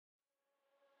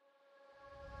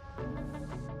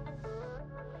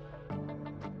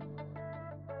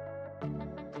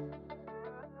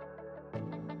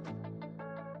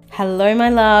Hello, my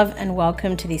love, and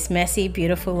welcome to This Messy,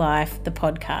 Beautiful Life, the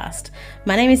podcast.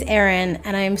 My name is Erin,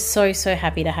 and I am so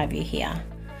happy to have you here.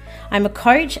 I'm a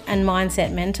coach and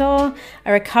mindset mentor,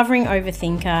 a recovering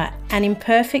overthinker, an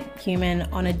imperfect human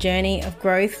on a journey of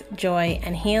growth, joy,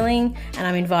 and healing, and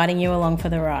I'm inviting you along for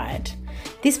the ride.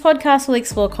 This podcast will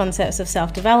explore concepts of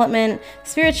self-development,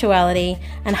 spirituality,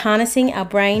 and harnessing our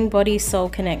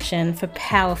brain-body-soul connection for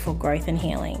powerful growth and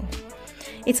healing.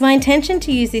 It's my intention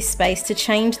to use this space to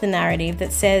change the narrative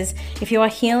that says if you are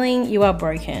healing, you are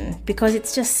broken, because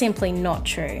it's just simply not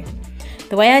true.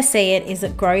 The way I see it is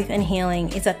that growth and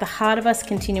healing is at the heart of us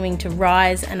continuing to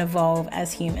rise and evolve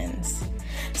as humans.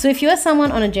 So if you are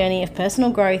someone on a journey of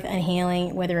personal growth and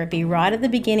healing, whether it be right at the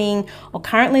beginning or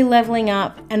currently leveling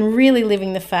up and really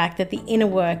living the fact that the inner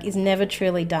work is never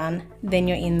truly done, then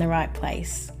you're in the right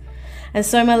place. And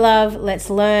so, my love, let's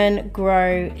learn,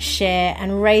 grow, share,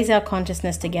 and raise our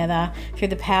consciousness together through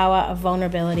the power of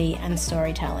vulnerability and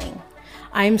storytelling.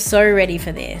 I'm so ready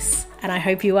for this, and I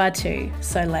hope you are too.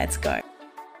 So let's go.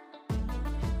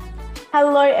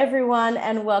 Hello, everyone,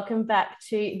 and welcome back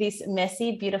to This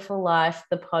Messy, Beautiful Life,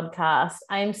 the podcast.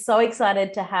 I am so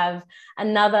excited to have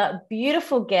another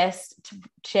beautiful guest to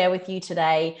share with you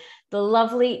today. The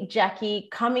lovely Jacqui,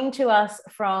 coming to us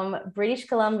from British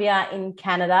Columbia in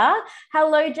Canada.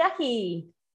 Hello, Jacqui.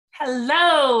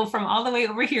 Hello from all the way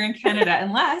over here in Canada.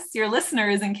 Unless your listener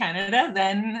is in Canada,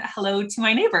 then hello to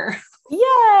my neighbor.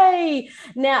 Yay!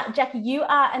 Now, Jacqui, you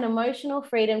are an emotional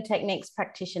freedom techniques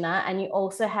practitioner and you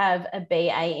also have a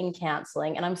BA in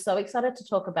counseling. And I'm so excited to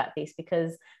talk about this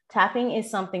because tapping is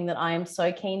something that I am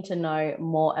so keen to know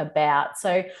more about.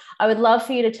 So I would love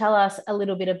for you to tell us a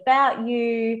little bit about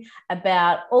you,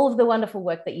 about all of the wonderful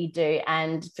work that you do,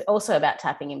 and also about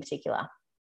tapping in particular.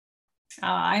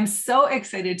 I'm so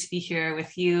excited to be here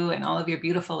with you and all of your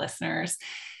beautiful listeners.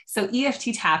 So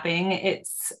EFT tapping,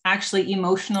 it's actually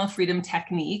emotional freedom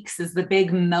techniques is the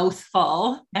big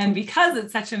mouthful. And because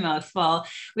it's such a mouthful,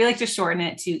 we like to shorten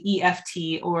it to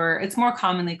EFT, or it's more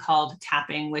commonly called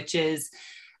tapping, which is,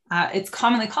 it's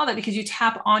commonly called that because you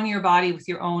tap on your body with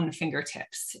your own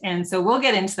fingertips. And so we'll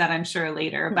get into that, I'm sure,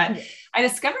 later. But I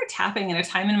discovered tapping at a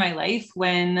time in my life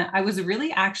when I was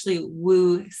really actually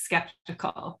woo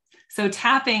skeptical. So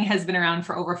tapping has been around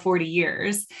for over 40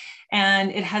 years.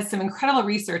 And it has some incredible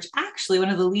research. Actually, one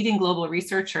of the leading global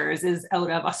researchers is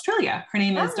out of Australia. Her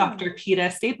name is Dr.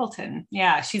 Peta Stapleton.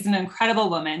 Yeah, she's an incredible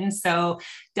woman. So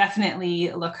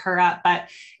definitely look her up. But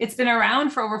it's been around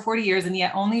for over 40 years and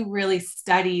yet only really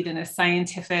studied in a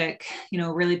scientific,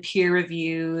 really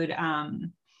peer-reviewed,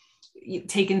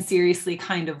 taken seriously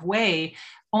kind of way,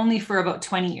 only for about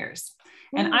 20 years.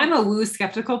 And I'm a woo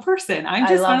skeptical person. I'm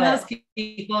just one of those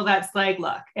people that's like,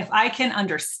 look, if I can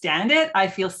understand it, I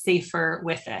feel safer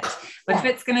with it. But if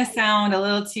it's going to sound a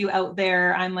little too out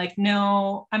there, I'm like,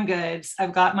 no, I'm good.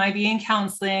 I've got my BA in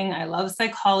counseling. I love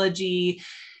psychology.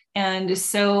 And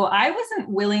so I wasn't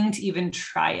willing to even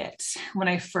try it when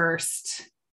I first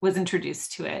was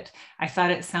introduced to it. I thought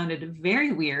it sounded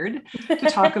very weird to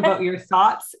talk about your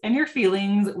thoughts and your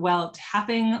feelings while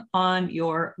tapping on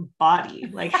your body.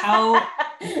 Like, how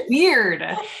weird.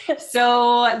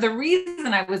 So the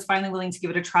reason I was finally willing to give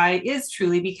it a try is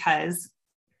truly because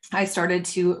I started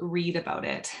to read about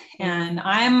it. And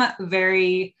I'm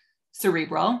very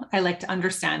cerebral. I like to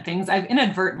understand things. I've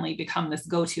inadvertently become this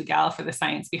go-to gal for the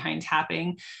science behind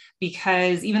tapping,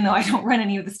 because even though I don't run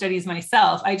any of the studies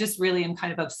myself, I just really am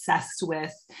kind of obsessed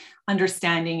with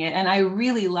understanding it. And I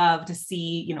really love to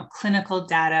see, clinical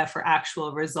data for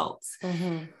actual results.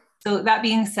 So that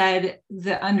being said,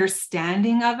 the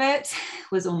understanding of it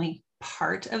was only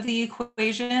part of the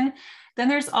equation. Then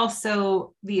there's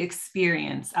also the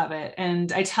experience of it.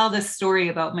 And I tell this story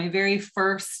about my very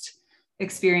first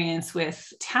experience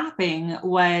with tapping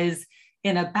was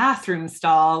in a bathroom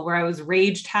stall where I was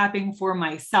rage tapping for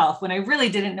myself when I really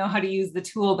didn't know how to use the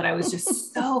tool, but I was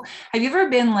just have you ever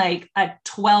been like a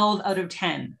 12 out of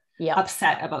 10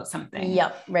 upset about something?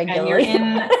 Yep, regularly.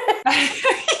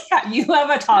 You have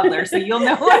a toddler, so you'll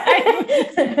know what I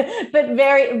mean. But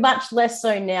very much less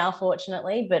so now,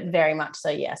 fortunately, but very much so.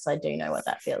 Yes, I do know what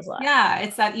that feels like. Yeah,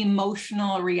 it's that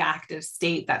emotional reactive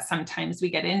state that sometimes we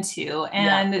get into.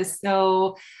 And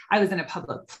so I was in a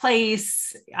public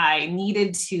place. I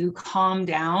needed to calm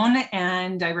down.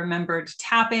 And I remembered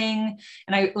tapping.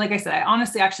 And like I said, I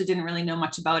honestly actually didn't really know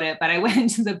much about it, but I went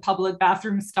into the public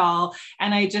bathroom stall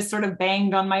and I just sort of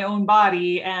banged on my own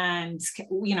body and,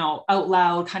 out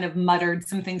loud kind of muttered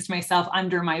some things to myself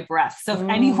under my breath. So if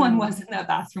anyone was in that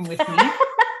bathroom with me,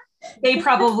 they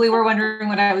probably were wondering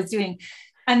what I was doing.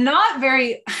 And not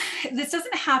very, this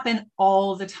doesn't happen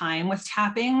all the time with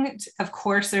tapping. Of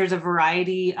course, there's a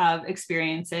variety of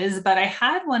experiences, but I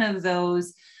had one of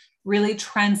those really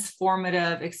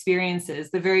transformative experiences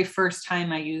the very first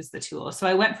time I used the tool. So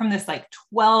I went from this like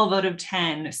 12 out of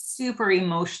 10, super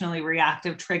emotionally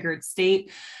reactive, triggered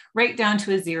state, right down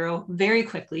to a 0 very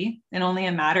quickly, in only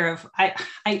a matter of,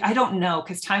 I don't know,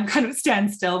 because time kind of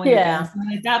stands still when you're doing something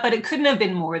like that, but it couldn't have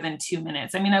been more than 2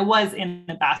 minutes. I mean, I was in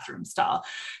the bathroom stall,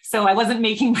 so I wasn't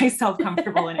making myself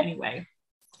comfortable in any way.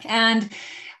 And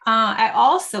I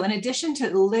also, in addition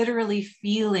to literally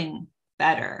feeling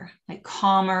better, like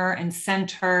calmer and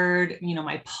centered,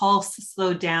 my pulse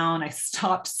slowed down. I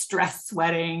stopped stress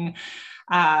sweating.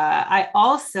 I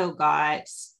also got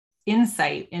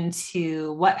insight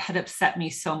into what had upset me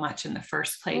so much in the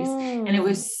first place. And it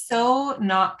was so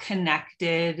not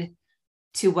connected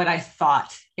to what I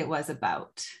thought it was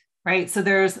about, right? So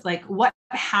there's like what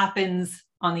happens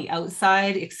on the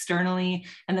outside externally,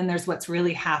 and then there's what's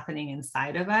really happening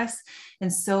inside of us.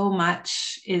 And so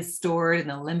much is stored in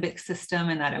the limbic system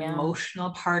and that emotional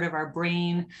part of our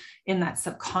brain, in that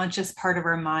subconscious part of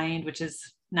our mind, which is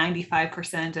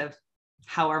 95% of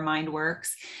how our mind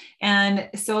works. And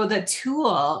so the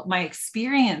tool, my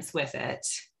experience with it,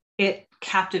 it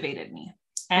captivated me.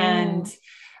 And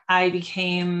I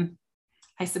became,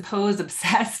 I suppose,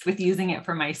 obsessed with using it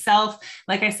for myself.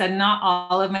 Like I said, not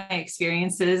all of my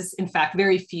experiences, in fact,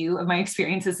 very few of my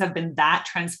experiences have been that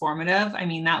transformative. I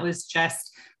mean, that was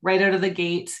just right out of the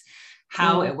gate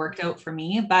how it worked out for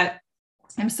me. But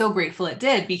I'm so grateful it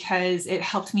did, because it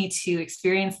helped me to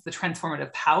experience the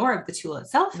transformative power of the tool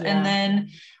itself. And then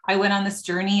I went on this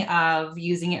journey of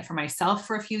using it for myself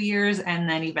for a few years, and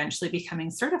then eventually becoming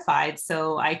certified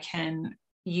so I can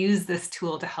use this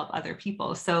tool to help other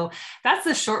people. So that's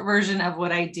the short version of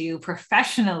what I do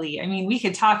professionally. I mean, we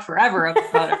could talk forever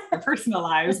about our personal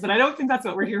lives, but I don't think that's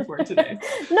what we're here for today.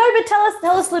 No, but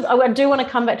tell us a little, I do want to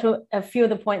come back to a few of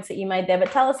the points that you made there,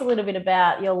 but tell us a little bit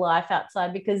about your life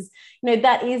outside, because,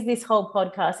 that is this whole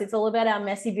podcast. It's all about our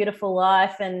messy, beautiful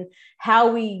life and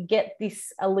how we get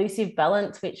this elusive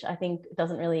balance, which I think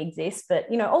doesn't really exist, but,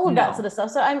 all of that sort of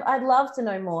stuff. So I'd love to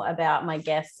know more about my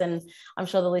guests, and I'm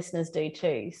sure the listeners do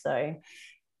too. So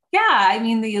yeah, I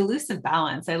mean, the elusive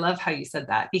balance. I love how you said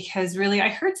that, because really I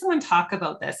heard someone talk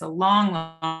about this a long,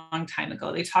 long time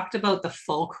ago. They talked about the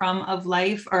fulcrum of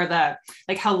life, or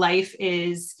like how life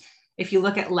is, if you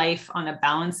look at life on a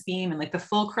balance beam, and like the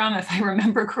fulcrum, if I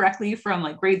remember correctly from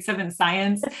like grade 7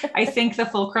 science, I think the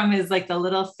fulcrum is like the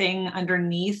little thing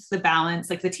underneath the balance,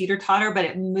 like the teeter-totter, but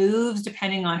it moves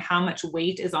depending on how much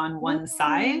weight is on one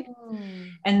side.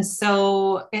 And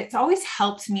so it's always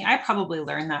helped me. I probably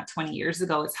learned that 20 years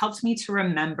ago. It's helped me to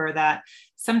remember that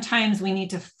sometimes we need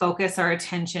to focus our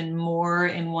attention more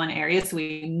in one area. So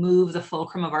we move the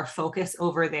fulcrum of our focus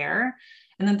over there.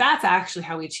 And then that's actually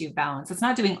how we achieve balance. It's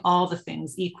not doing all the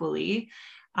things equally.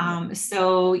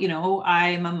 So,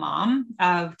 I'm a mom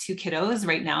of 2 kiddos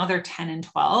right now. They're 10 and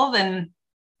 12. And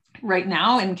right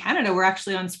now in Canada, we're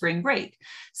actually on spring break.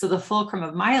 So the fulcrum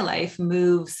of my life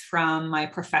moves from my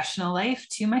professional life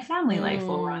to my family life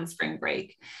while we're on spring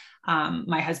break.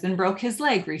 My husband broke his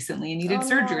leg recently and needed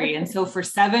surgery. And so for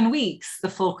 7 weeks, the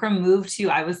fulcrum moved to,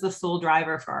 I was the sole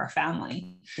driver for our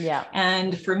family. Yeah.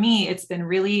 And for me, it's been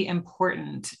really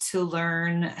important to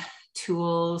learn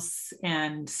tools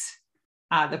and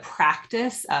the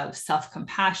practice of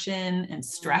self-compassion and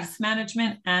stress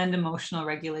management and emotional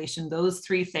regulation, those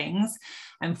 3 things.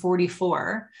 I'm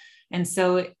 44. And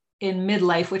so in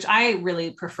midlife, which I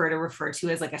really prefer to refer to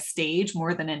as like a stage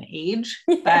more than an age,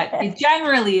 but it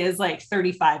generally is like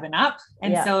 35 and up.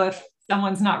 And so if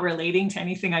someone's not relating to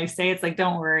anything I say, it's like,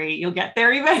 don't worry, you'll get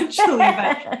there eventually.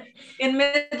 But in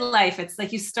midlife, it's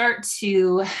like you start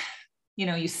to,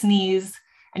 you sneeze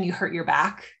and you hurt your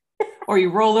back, or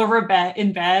you roll over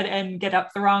in bed and get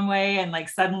up the wrong way, and like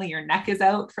suddenly your neck is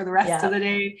out for the rest of the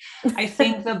day. I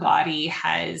think the body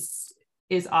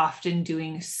is often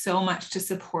doing so much to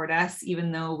support us,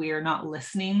 even though we are not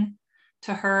listening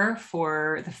to her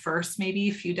for the first maybe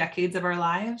few decades of our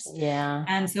lives. Yeah.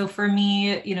 And so for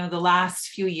me, the last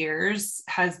few years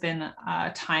has been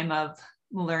a time of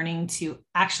learning to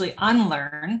actually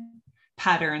unlearn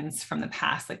patterns from the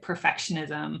past, like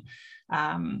perfectionism.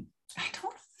 I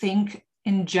don't think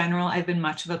in general, I've been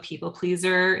much of a people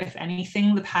pleaser. If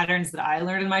anything, the patterns that I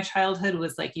learned in my childhood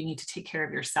was like, you need to take care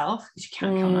of yourself because you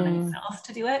can't count on anyone else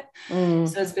to do it.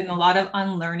 So it's been a lot of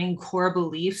unlearning core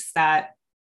beliefs that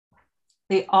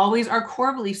our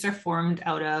core beliefs are formed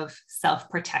out of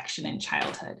self-protection in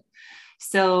childhood.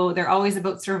 So they're always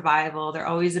about survival. They're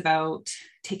always about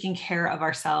taking care of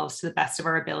ourselves to the best of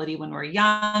our ability when we're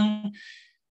young.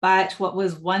 But what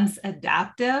was once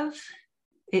adaptive,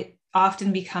 it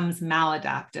often becomes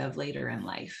maladaptive later in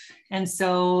life. And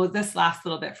so this last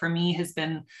little bit for me has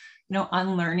been,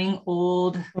 unlearning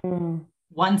old,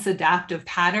 once adaptive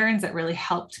patterns that really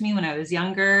helped me when I was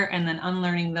younger, and then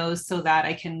unlearning those so that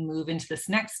I can move into this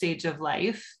next stage of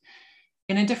life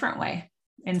in a different way,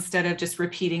 instead of just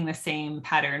repeating the same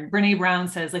pattern. Brene Brown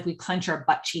says, like, we clench our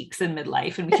butt cheeks in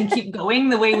midlife and we can keep going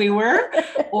the way we were,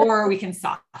 or we can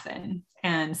soften.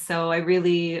 And so I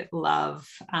really love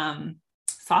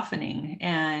softening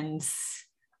and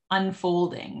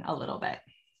unfolding a little bit.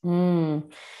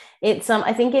 It's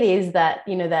I think it is that,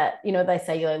 they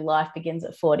say, life begins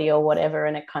at 40 or whatever,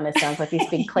 and it kind of sounds like this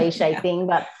big cliche thing,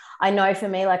 but I know for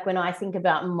me, like when I think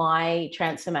about my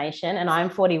transformation, and I'm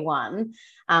 41,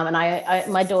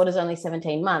 and my daughter's only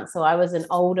 17 months, so I was an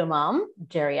older mum,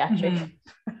 geriatric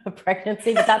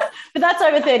pregnancy, but that's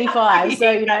over 35.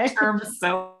 So term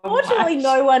so fortunately, much.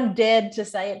 no one dared to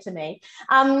say it to me.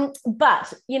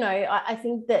 But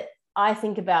I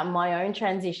think about my own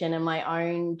transition and my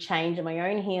own change and my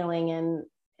own healing, and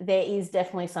there is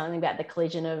definitely something about the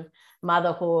collision of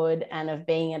motherhood and of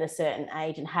being at a certain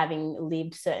age and having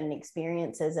lived certain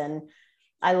experiences. And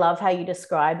I love how you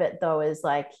describe it, though, as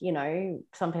like,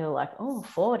 some people are like, oh,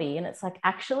 40. And it's like,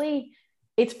 actually,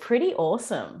 it's pretty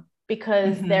awesome,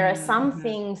 because there are some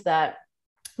things that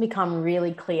become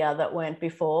really clear that weren't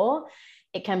before.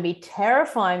 It can be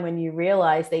terrifying when you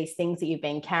realize these things that you've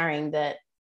been carrying that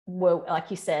were, like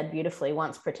you said beautifully,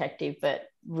 once protective, but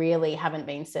really haven't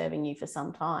been serving you for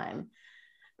some time.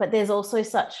 But there's also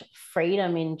such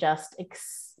freedom in just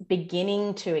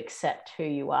beginning to accept who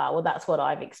you are. Well, that's what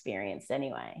I've experienced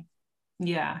anyway.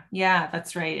 Yeah,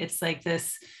 that's right. It's like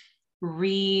this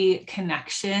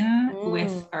reconnection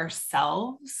with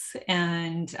ourselves,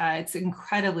 and it's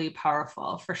incredibly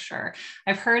powerful, for sure.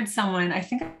 I've heard someone, I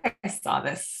think I saw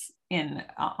this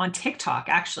on TikTok,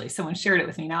 actually. Someone shared it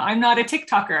with me. Now, I'm not a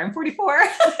TikToker. I'm 44,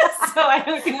 so I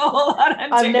don't do a whole lot on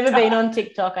TikTok. I've never been on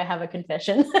TikTok. I have a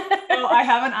confession. No, I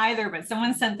haven't either, but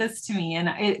someone sent this to me, and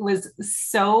it was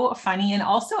so funny and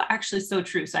also actually so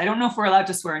true. So I don't know if we're allowed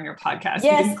to swear on your podcast.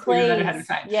 Yes, please. Ahead of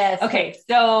time. Yes. Okay. Please.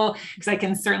 So, because I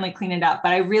can certainly clean it up,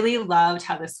 but I really loved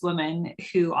how this woman,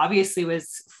 who obviously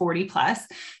was 40 plus,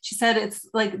 she said, it's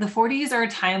like the 40s are a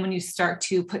time when you start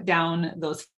to put down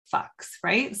those fucks,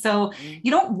 right? So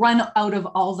you don't run out of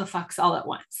all the fucks all at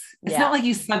once. It's not like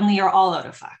you suddenly are all out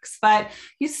of fucks, but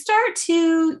you start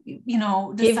to,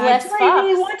 decide, do I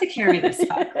really want to carry this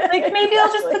fuck? Like, maybe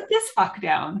I'll just put this fuck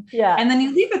down. Yeah. And then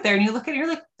you leave it there and you look at it, you're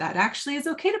like, that actually is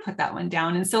okay to put that one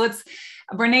down. And so it's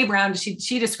Brene Brown,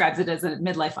 she describes it as a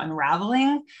midlife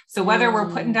unraveling. So whether we're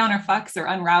putting down our fucks or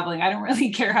unraveling, I don't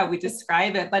really care how we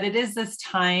describe it, but it is this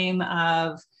time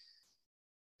of,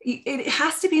 it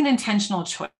has to be an intentional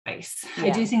choice. Yeah.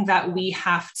 I do think that we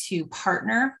have to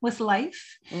partner with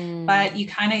life, but you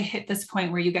kind of hit this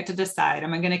point where you get to decide,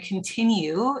 am I going to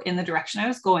continue in the direction I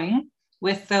was going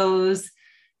with those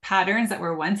patterns that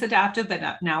were once adaptive,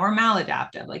 but now are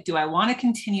maladaptive? Like, do I want to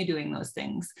continue doing those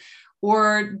things,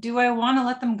 or do I want to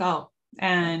let them go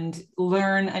and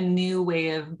learn a new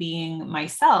way of being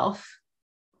myself,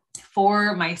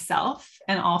 for myself,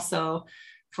 and also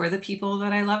for the people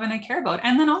that I love and I care about,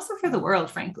 and then also for the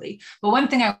world, frankly. But one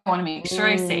thing I want to make sure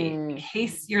I say, in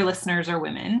case your listeners are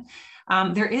women,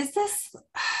 there is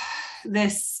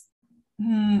this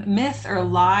myth or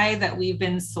lie that we've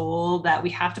been sold that we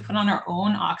have to put on our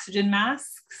own oxygen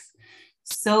masks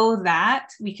so that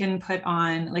we can put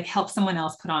on, like, help someone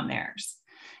else put on theirs.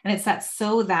 And it's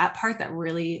that part that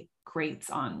really grates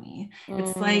on me.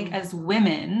 It's like, as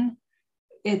women,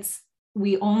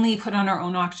 we only put on our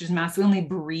own oxygen mask. We only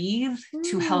breathe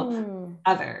to help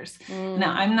others.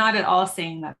 Now, I'm not at all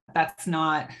saying that that's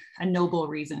not a noble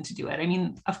reason to do it. I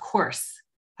mean, of course,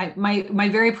 my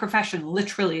very profession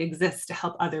literally exists to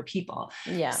help other people.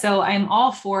 Yeah. So I'm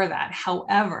all for that.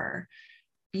 However,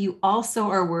 you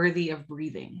also are worthy of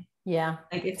breathing. Yeah.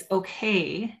 Like, it's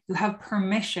okay. You have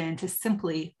permission to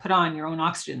simply put on your own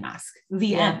oxygen mask.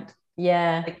 The end.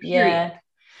 Yeah. Like, period. Yeah.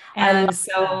 And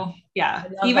so,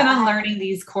 even unlearning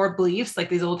these core beliefs, like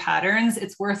these old patterns,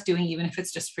 it's worth doing, even if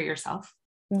it's just for yourself.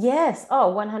 Yes.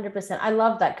 Oh, 100%. I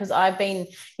love that, because I've been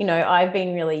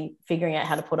really figuring out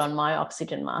how to put on my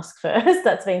oxygen mask first.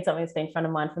 That's been something that's been front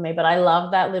of mind for me. But I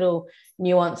love that little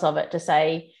nuance of it, to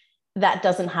say that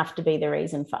doesn't have to be the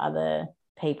reason for other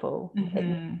people.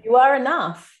 You are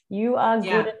enough. You are good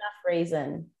enough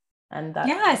reason. And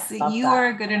that's, you are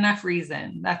a good enough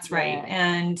reason. That's right.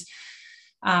 And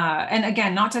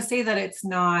again, not to say that it's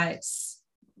not,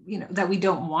 that we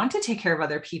don't want to take care of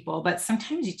other people, but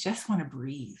sometimes you just want to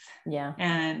breathe. Yeah.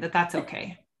 And that's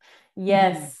okay.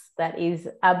 Yes, that is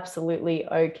absolutely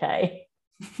okay.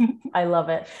 I love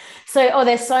it. So,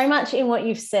 there's so much in what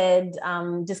you've said.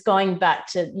 Just going back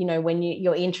to, when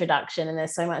your introduction, and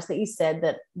there's so much that you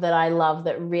said that I love,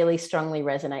 that really strongly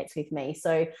resonates with me.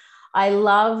 So, I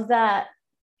love that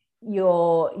you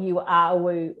are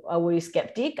a woo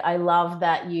skeptic. I love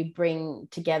that you bring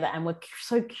together, and we're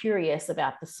so curious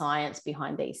about the science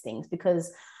behind these things,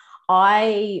 because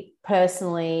I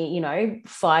personally,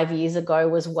 5 years ago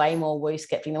was way more woo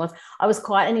skeptic than I was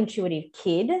quite an intuitive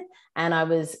kid, and I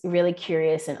was really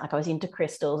curious, and like I was into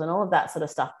crystals and all of that sort of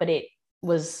stuff, but it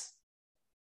was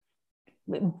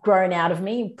grown out of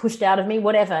me, pushed out of me,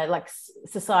 whatever, like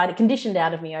society conditioned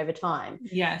out of me over time.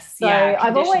 Yes. So yeah.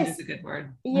 I've always, is a good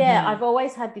word. Yeah, I've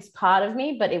always had this part of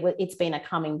me, but it's been a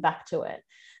coming back to it.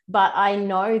 But I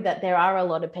know that there are a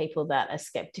lot of people that are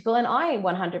skeptical, and I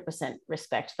 100%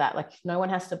 respect that. Like, no one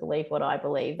has to believe what I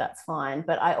believe, that's fine.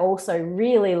 But I also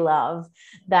really love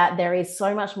that there is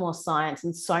so much more science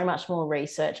and so much more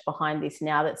research behind this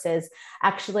now that says,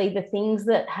 actually, the things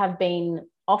that have been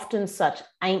often such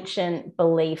ancient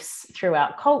beliefs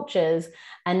throughout cultures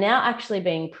are now actually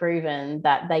being proven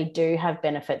that they do have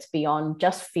benefits beyond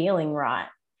just feeling right.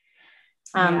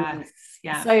 Yes.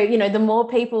 Yeah. So, the more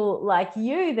people like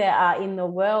you there are in the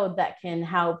world that can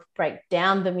help break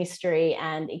down the mystery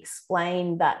and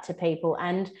explain that to people.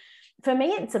 And for me,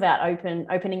 it's about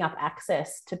opening up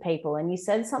access to people. And you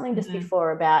said something just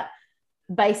before about,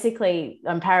 basically,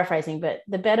 I'm paraphrasing, but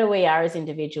the better we are as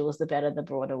individuals, the better the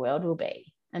broader world will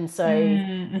be. And so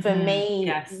for me,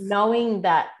 yes. knowing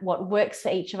that what works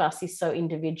for each of us is so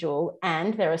individual,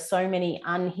 and there are so many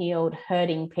unhealed,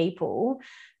 hurting people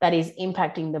that is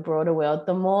impacting the broader world,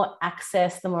 the more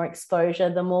access, the more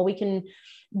exposure, the more we can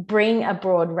bring a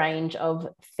broad range of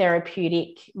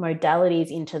therapeutic modalities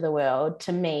into the world.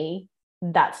 To me,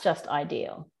 that's just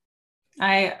ideal.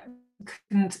 I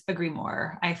couldn't agree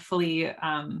more. I fully,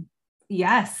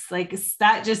 yes, like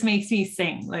that just makes me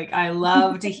sing. Like, I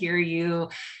love to hear you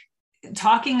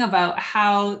talking about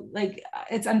how, like,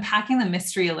 it's unpacking the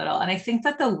mystery a little. And I think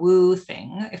that the woo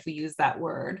thing, if we use that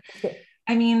word,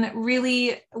 I mean,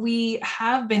 really, we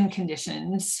have been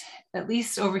conditioned, at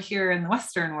least over here in the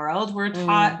Western world, we're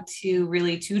taught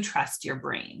to trust your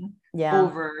brain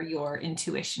over your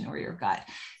intuition or your gut.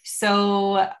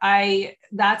 So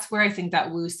that's where I think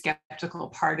that woo skeptical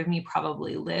part of me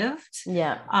probably lived.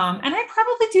 Yeah. And I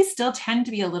probably do still tend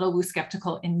to be a little woo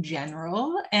skeptical in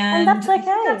general. And that's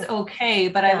okay. That's okay.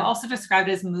 But I've also described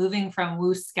it as moving from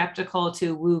woo skeptical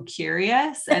to woo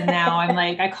curious. And now I'm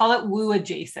like, I call it woo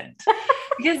adjacent,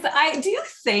 because I do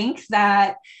think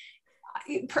that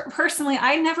personally,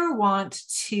 I never want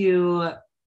to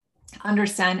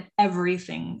understand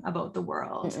everything about the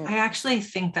world. I actually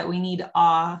think that we need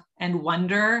awe and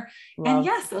wonder, and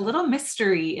yes, a little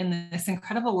mystery in this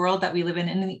incredible world that we live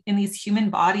in these human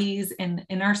bodies and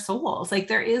in our souls. Like,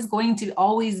 there is going to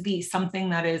always be something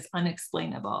that is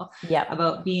unexplainable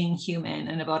about being human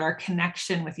and about our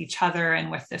connection with each other and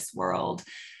with this world.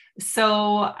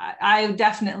 So I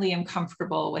definitely am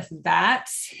comfortable with that,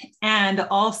 and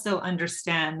also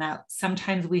understand that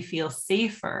sometimes we feel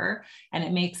safer, and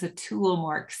it makes a tool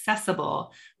more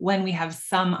accessible when we have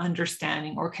some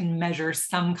understanding or can measure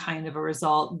some kind of a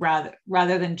result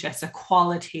rather than just a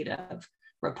qualitative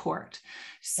report.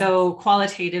 So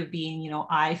qualitative being,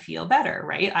 I feel better,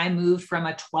 right? I moved from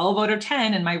a 12 out of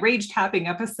 10 in my rage tapping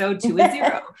episode to a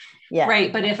 0.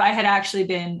 Right. But if I had actually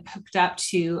been hooked up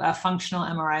to a functional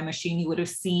MRI machine, you would have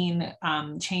seen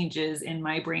changes in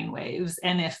my brain waves.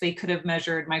 And if they could have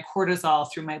measured my cortisol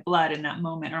through my blood in that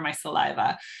moment, or my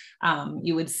saliva,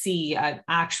 you would see an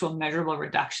actual measurable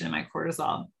reduction in my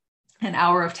cortisol. An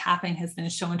hour of tapping has been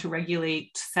shown to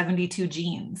regulate 72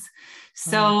 genes.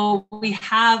 So we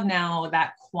have now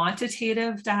that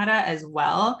quantitative data as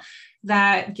well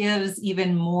that gives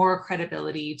even more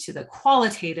credibility to the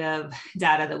qualitative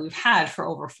data that we've had for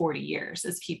over 40 years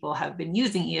as people have been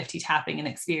using EFT tapping and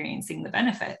experiencing the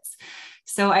benefits.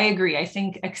 So I agree. I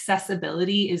think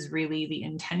accessibility is really the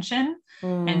intention.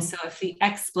 And so if the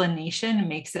explanation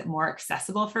makes it more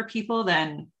accessible for people,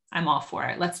 then I'm all for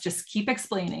it. Let's just keep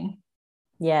explaining.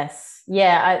 Yes.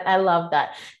 Yeah, I love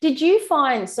that. Did you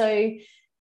find, so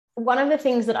one of the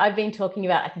things that I've been talking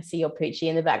about, I can see your Poochie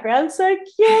in the background, so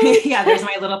cute. Yeah, there's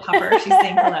my little pupper. She's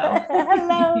saying hello.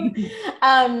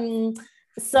 Hello.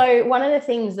 So one of the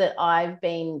things that I've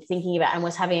been thinking about, and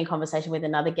was having a conversation with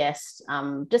another guest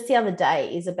just the other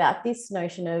day, is about this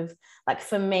notion of, like,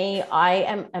 for me, I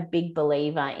am a big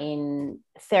believer in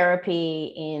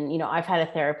therapy. I've had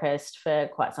a therapist for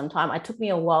quite some time. It took me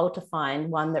a while to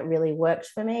find one that really worked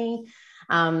for me.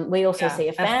 We also see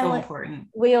a that's so family. important.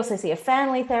 We also see a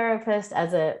family therapist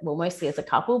mostly as a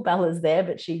couple. Bella's there,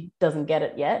 but she doesn't get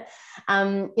it yet.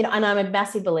 And I'm a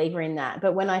massive believer in that.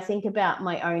 But when I think about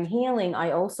my own healing,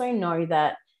 I also know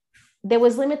that there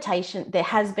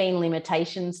has been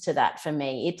limitations to that for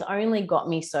me. It's only got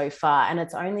me so far. And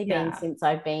it's only been since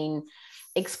I've been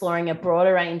exploring a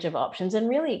broader range of options and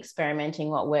really experimenting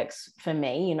what works for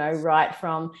me, right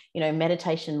from,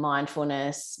 meditation,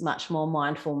 mindfulness, much more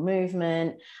mindful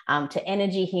movement, to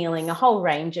energy healing, a whole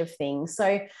range of things.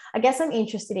 So I guess I'm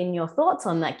interested in your thoughts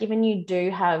on that, given you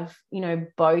do have,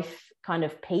 both kind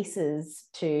of pieces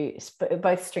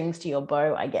both strings to your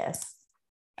bow, I guess.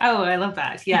 Oh, I love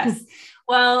that. Yes.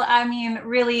 Well, I mean,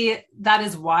 really, that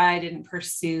is why I didn't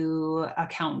pursue a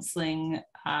counseling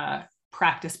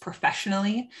practice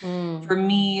professionally. For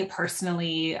me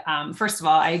personally, first of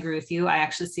all, I agree with you. I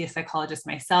actually see a psychologist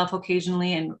myself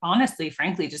occasionally. And honestly,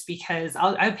 frankly, just because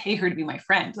I pay her to be my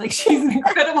friend. Like, she's an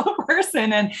incredible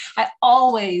person. And I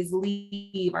always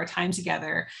leave our time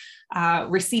together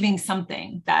receiving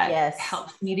something that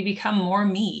helps me to become more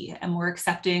me and more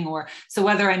accepting. So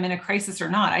whether I'm in a crisis or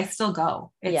not, I still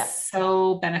go. It's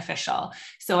so beneficial.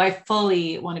 So I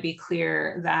fully want to be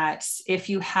clear that if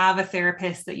you have a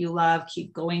therapist that you love,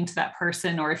 keep going to that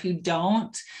person. Or if you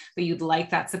don't, but you'd like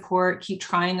that support, keep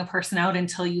trying a person out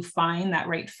until you find that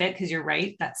right fit. Because you're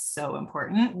right, that's so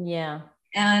important. Yeah.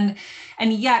 And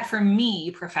yet for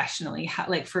me professionally,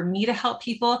 like for me to help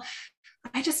people,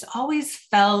 I just always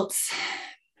felt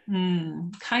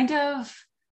kind of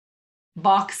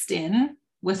boxed in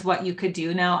with what you could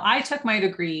do. Now, I took my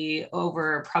degree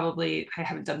over probably, I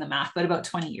haven't done the math, but about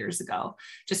 20 years ago,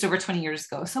 just over 20 years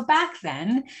ago. So back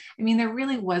then, I mean, there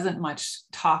really wasn't much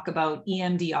talk about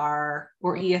EMDR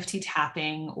or EFT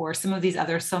tapping or some of these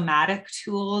other somatic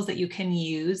tools that you can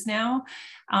use now.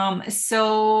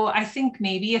 So I think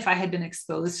maybe if I had been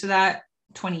exposed to that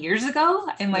 20 years ago,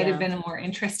 I might have been more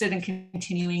interested in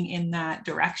continuing in that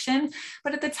direction.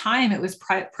 But at the time, it was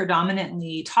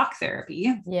predominantly talk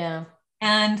therapy. Yeah.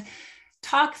 And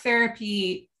talk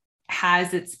therapy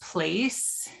has its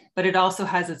place, but it also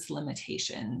has its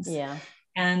limitations. Yeah.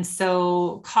 And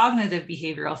so cognitive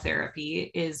behavioral therapy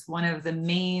is one of the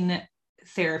main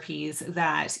therapies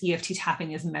that EFT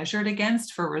tapping is measured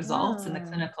against for results in the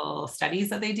clinical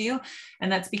studies that they do.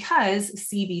 And that's because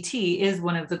CBT is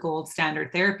one of the gold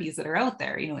standard therapies that are out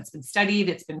there. It's been studied,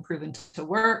 it's been proven to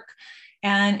work,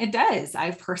 and it does.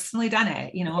 I've personally done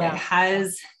it. It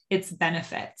has its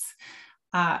benefits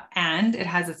and it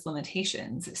has its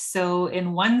limitations. So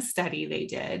in one study they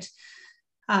did,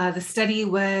 the study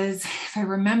was, if I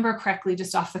remember correctly,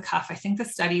 just off the cuff, I think the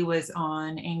study was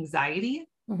on anxiety.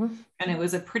 Mm-hmm. And it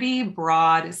was a pretty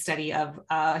broad study of,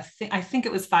 I think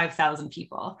it was 5,000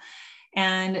 people.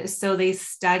 And so they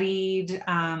studied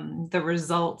the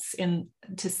results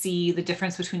to see the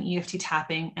difference between EFT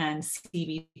tapping and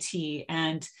CBT.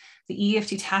 And the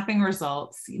EFT tapping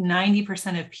results,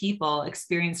 90% of people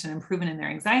experienced an improvement in their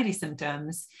anxiety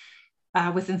symptoms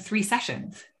within 3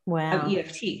 sessions of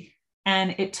EFT.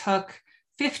 And it took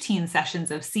 15 sessions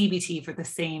of CBT for the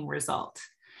same result.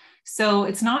 So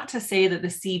it's not to say that the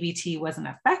CBT wasn't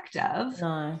effective,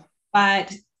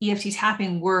 but EFT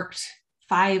tapping worked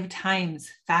 5 times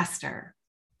faster.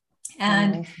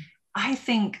 And I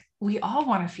think we all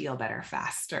want to feel better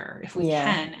faster if we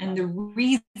can. And the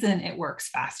reason it works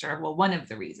faster, well, one of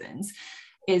the reasons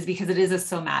is because it is a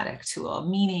somatic tool,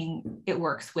 meaning it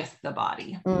works with the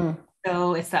body.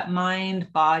 So it's that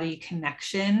mind-body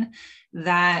connection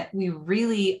that we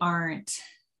really aren't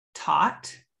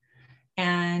taught.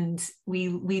 And we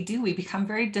become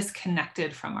very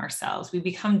disconnected from ourselves. We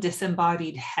become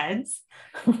disembodied heads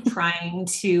trying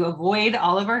to avoid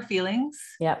all of our feelings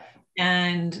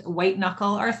and white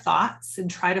knuckle our thoughts and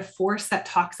try to force that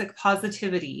toxic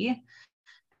positivity.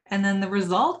 And then the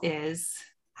result is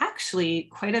actually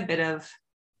quite a bit of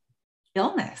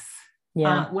illness,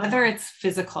 whether it's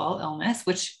physical illness,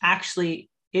 which actually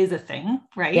is a thing,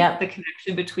 right? The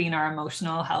connection between our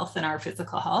emotional health and our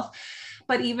physical health.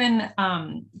 But even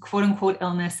quote unquote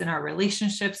illness in our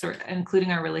relationships, or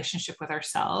including our relationship with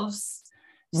ourselves.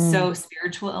 So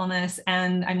spiritual illness.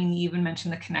 And I mean, you even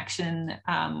mentioned the connection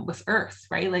with Earth,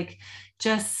 right? Like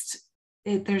there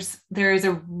is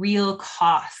a real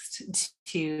cost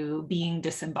to being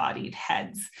disembodied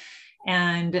heads.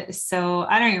 And so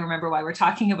I don't even remember why we're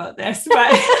talking about this,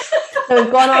 but so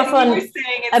we've gone off on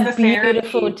a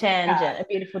beautiful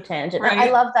tangent. Right?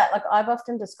 I love that. Like, I've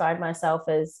often described myself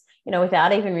as,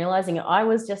 without even realizing it, I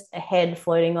was just a head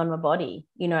floating on my body,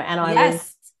 and I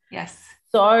was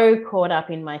so caught up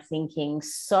in my thinking,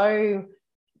 so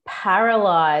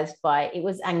paralyzed by, it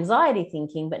was anxiety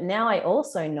thinking, but now I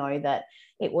also know that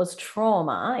it was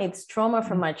trauma. It's trauma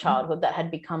from my childhood that had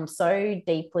become so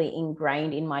deeply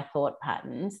ingrained in my thought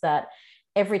patterns that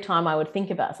every time I would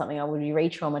think about something, I would be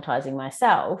re-traumatizing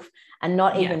myself and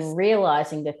not even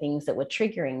realizing the things that were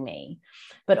triggering me.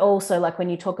 But also, like when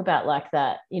you talk about like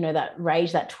that, you know, that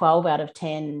rage, that 12 out of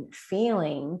 10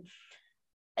 feeling,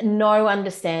 no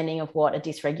understanding of what a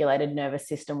dysregulated nervous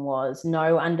system was,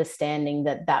 no understanding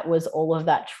that that was all of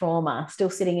that trauma still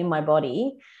sitting in my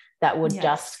body that would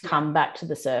just come back to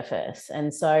the surface.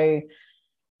 And so,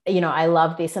 you know, I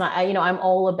love this. And I, you know, I'm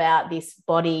all about this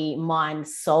body, mind,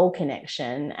 soul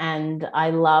connection. And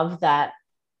I love that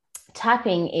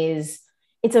tapping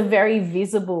it's a very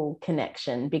visible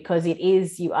connection because it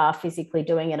is, you are physically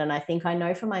doing it. And I think I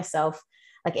know for myself,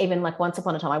 like even like once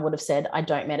upon a time, I would have said, I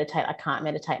don't meditate. I can't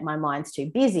meditate. My mind's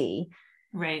too busy.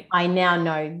 Right. I now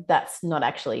know that's not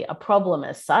actually a problem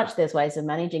as such. There's ways of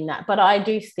managing that. But I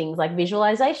do things like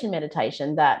visualization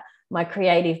meditation that my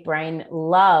creative brain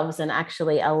loves and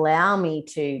actually allow me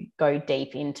to go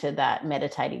deep into that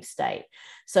meditative state.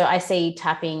 So I see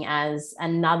tapping as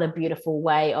another beautiful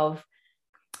way of,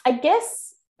 I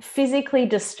guess, physically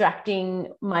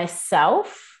distracting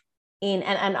myself and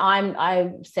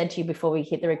I said to you before we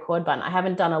hit the record button, I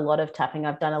haven't done a lot of tapping.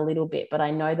 I've done a little bit, but I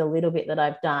know the little bit that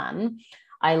I've done,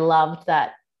 I loved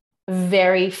that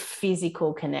very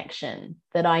physical connection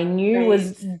that I knew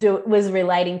was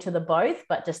relating to the both,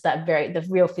 but just the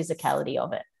real physicality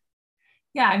of it.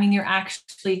 Yeah, I mean, you're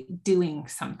actually doing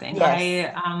something.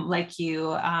 Yes. I, like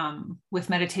you, with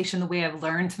meditation, the way I've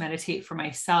learned to meditate for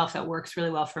myself that works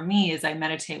really well for me is I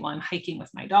meditate while I'm hiking with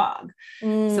my dog.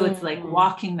 So it's like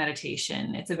walking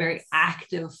meditation. It's a very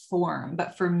active form.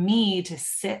 But for me to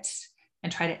sit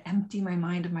and try to empty my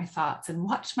mind of my thoughts and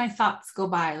watch my thoughts go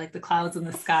by like the clouds in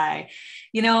the sky,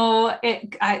 you know,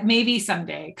 maybe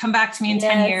someday come back to me in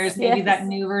 10 years, maybe that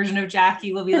new version of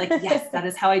Jacqui will be like, yes, that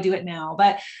is how I do it now.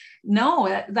 But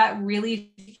no, that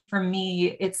really, for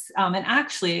me, it's, and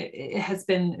actually it has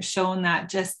been shown that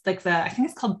just like I think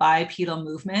it's called bipedal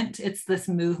movement. It's this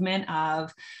movement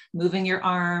of moving your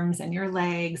arms and your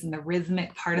legs and the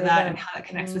rhythmic part of that and how that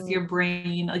connects with your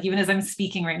brain. Like even as I'm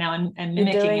speaking right now and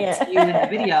mimicking it to you in the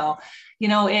video, you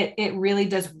know, it really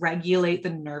does regulate the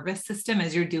nervous system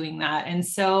as you're doing that. And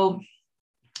so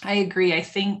I agree. I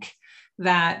think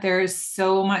that there's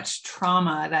so much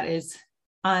trauma that is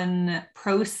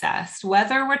unprocessed,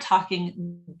 whether we're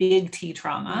talking big T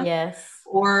trauma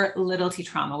or little T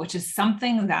trauma, which is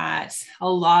something that a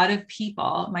lot of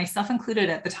people, myself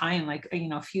included at the time, like, you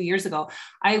know, a few years ago,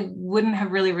 I wouldn't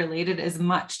have really related as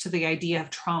much to the idea of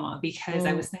trauma because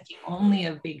I was thinking only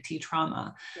of big T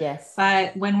trauma. Yes.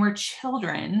 But when we're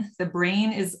children, the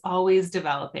brain is always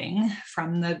developing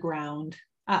from the ground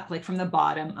up, like from the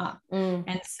bottom up.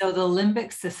 And so the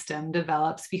limbic system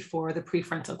develops before the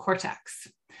prefrontal cortex.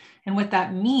 And what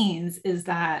that means is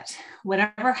that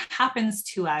whatever happens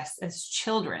to us as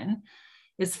children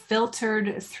is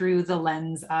filtered through the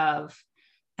lens of,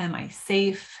 am I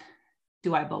safe?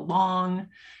 Do I belong?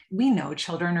 We know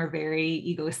children are very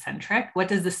egocentric. What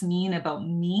does this mean about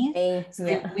me?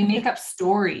 So we make up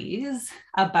stories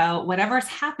about whatever's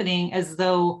happening as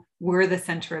though we're the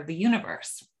center of the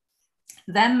universe.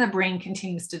 Then the brain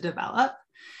continues to develop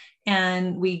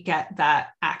and we get that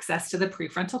access to the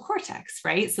prefrontal cortex,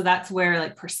 right? So that's where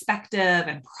like perspective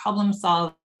and problem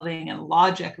solving and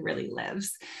logic really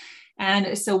lives.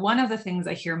 And so one of the things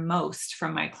I hear most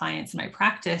from my clients in my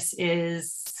practice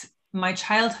is my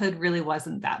childhood really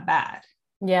wasn't that bad.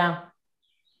 Yeah.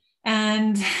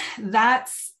 And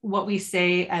that's what we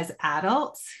say as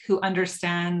adults who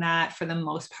understand that for the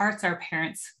most parts, our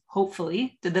parents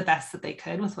hopefully did the best that they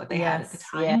could with what they had at the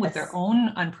time, with their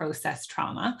own unprocessed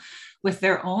trauma, with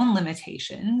their own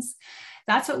limitations.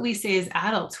 That's what we say as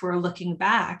adults who are looking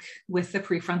back with the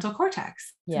prefrontal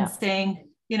cortex and saying,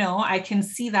 you know, I can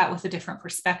see that with a different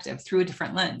perspective through a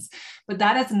different lens, but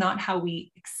that is not how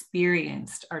we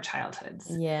experienced our childhoods.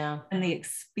 Yeah. And the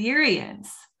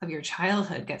experience of your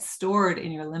childhood gets stored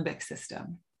in your limbic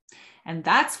system. And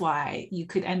that's why you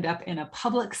could end up in a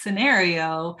public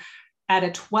scenario at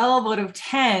a 12 out of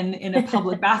 10 in a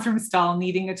public bathroom stall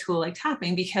needing a tool like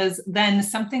tapping, because then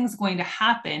something's going to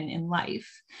happen in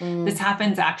life. This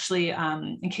happens actually,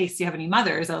 in case you have any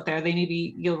mothers out there,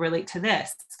 you'll relate to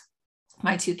this.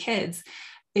 My two kids,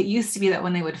 it used to be that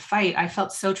when they would fight, I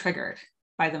felt so triggered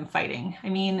by them fighting. I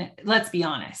mean, let's be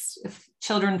honest, if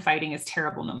children fighting is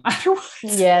terrible no matter what.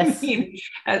 Yes. I mean,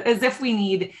 as if we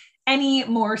need any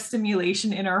more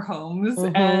stimulation in our homes.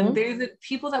 And they're the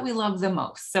people that we love the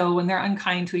most. So when they're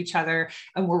unkind to each other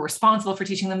and we're responsible for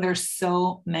teaching them, there's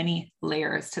so many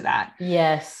layers to that.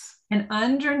 Yes. And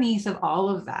underneath of all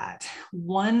of that,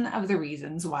 one of the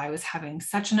reasons why I was having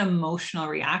such an emotional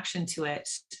reaction to it,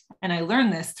 and I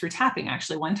learned this through tapping,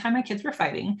 actually. One time my kids were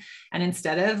fighting, and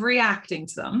instead of reacting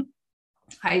to them,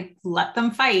 I let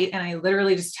them fight, and I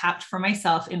literally just tapped for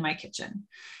myself in my kitchen.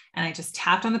 And I just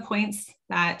tapped on the points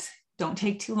that don't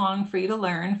take too long for you to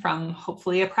learn from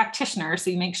hopefully a practitioner. So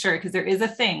you make sure, because there is a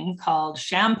thing called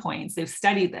sham points. They've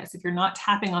studied this. If you're not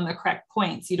tapping on the correct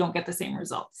points, you don't get the same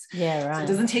results. Yeah, right. So it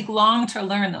doesn't take long to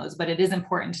learn those, but it is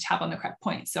important to tap on the correct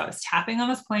points. So I was tapping on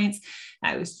those points.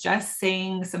 I was just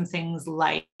saying some things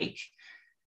like,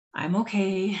 I'm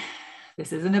okay.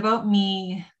 This isn't about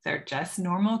me. They're just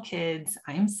normal kids.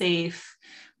 I'm safe.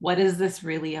 What is this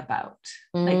really about?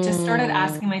 I just started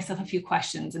asking myself a few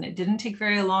questions, and it didn't take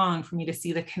very long for me to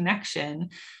see the connection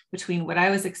between what I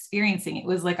was experiencing. It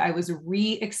was like I was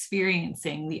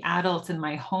re-experiencing the adults in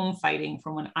my home fighting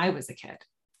from when I was a kid.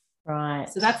 Right.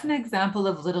 So that's an example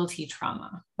of little T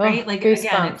trauma, right? Like, goosebumps.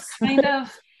 again, it's kind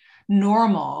of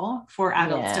normal for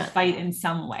adults to fight in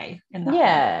some way in the home.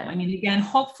 I mean, again,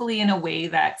 hopefully in a way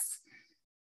that's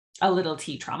a little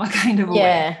T trauma kind of a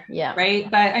way. Yeah. Right.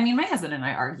 But I mean, my husband and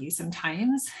I argue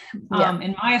sometimes.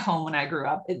 In my home, when I grew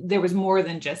up, there was more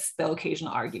than just the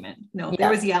occasional argument.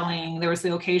 There was yelling. There was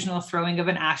the occasional throwing of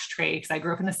an ashtray, because I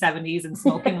grew up in the 70s and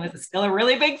smoking was still a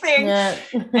really big thing.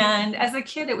 And as a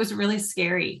kid, it was really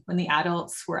scary when the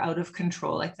adults were out of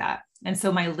control like that. And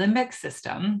so my limbic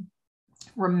system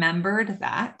remembered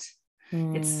that.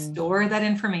 It stored that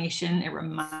information. It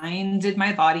reminded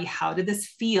my body, how did this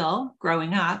feel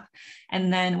growing up?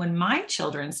 And then when my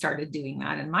children started doing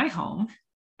that in my home,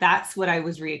 that's what I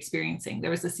was re-experiencing.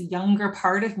 There was this younger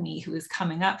part of me who was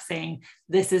coming up saying,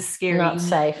 this is scary. Not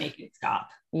safe. Make it stop.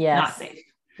 Yes. Not safe.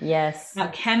 Yes. Now,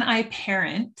 can I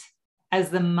parent as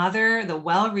the mother, the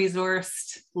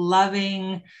well-resourced,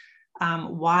 loving,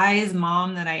 wise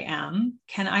mom that I am?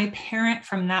 Can I parent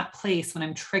from that place when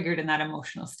I'm triggered in that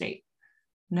emotional state?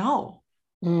 No.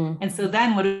 And so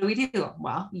then what do?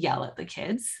 Well, yell at the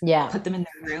kids, put them in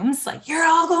their rooms, like, you're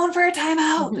all going for a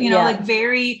timeout, like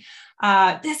very,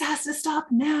 this has to stop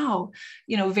now,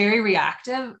 very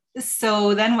reactive.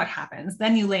 So then what happens?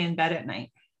 Then you lay in bed at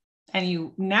night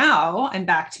and I'm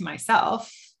back to myself,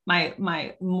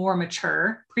 my more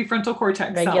mature prefrontal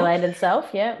cortex regulated self.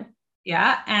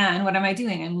 Yeah. And what am I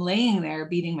doing? I'm laying there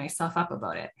beating myself up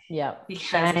about it.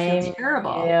 Because it feels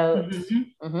terrible.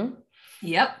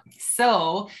 Yep.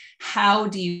 So how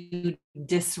do you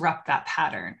disrupt that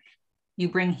pattern? You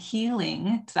bring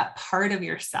healing to that part of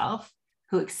yourself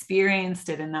who experienced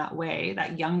it in that way,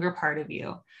 that younger part of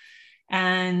you.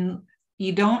 And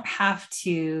you don't have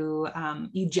to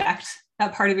eject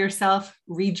that part of yourself,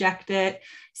 reject it,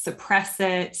 suppress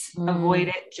it, avoid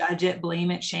it, judge it,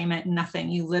 blame it, shame it, nothing.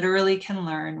 You literally can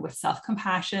learn with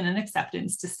self-compassion and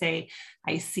acceptance to say,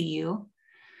 I see you.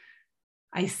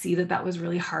 I see that was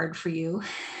really hard for you.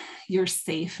 You're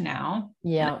safe now.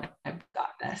 Yeah. I've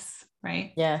got this,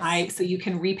 right? Yes. So you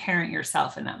can reparent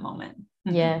yourself in that moment.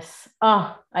 Yes.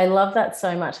 Oh, I love that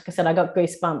so much. Like I said, I got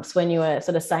goosebumps when you were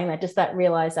sort of saying that, just that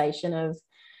realization of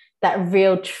that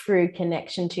real true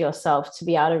connection to yourself, to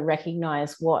be able to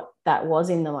recognize what that was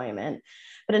in the moment.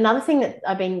 But another thing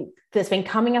that's been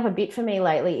coming up a bit for me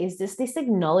lately is this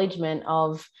acknowledgement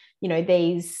of,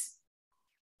 these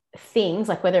things,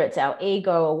 like whether it's our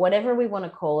ego or whatever we want to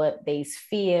call it, these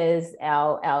fears,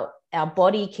 our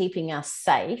body keeping us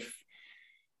safe.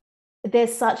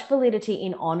 There's such validity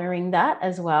in honoring that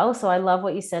as well. So I love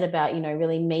what you said about,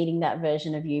 really meeting that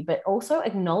version of you, but also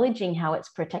acknowledging how it's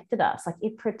protected us. Like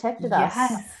it protected us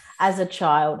as a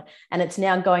child. And it's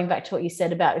now going back to what you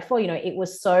said about before, it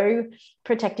was so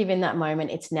protective in that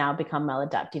moment. It's now become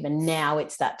maladaptive. And now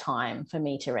it's that time for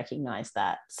me to recognize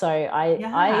that. So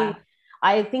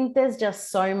I think there's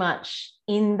just so much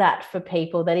in that for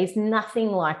people that is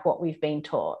nothing like what we've been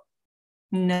taught.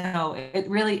 No, it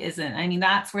really isn't. I mean,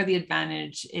 that's where the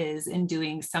advantage is in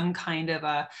doing some kind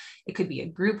of it could be a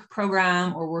group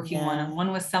program or working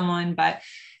one-on-one with someone, but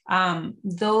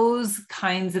those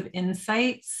kinds of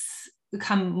insights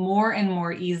come more and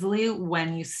more easily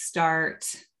when you start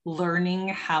learning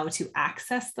how to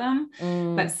access them.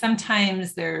 But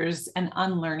sometimes there's an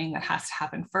unlearning that has to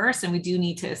happen first. And we do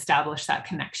need to establish that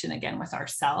connection again with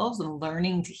ourselves and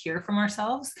learning to hear from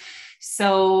ourselves.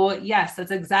 So yes,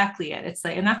 that's exactly it. It's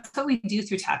like, and that's what we do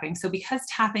through tapping. So because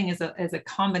tapping is a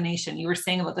combination, you were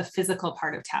saying about the physical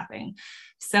part of tapping.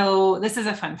 So this is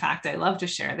a fun fact I love to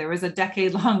share. There was a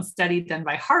decade-long study done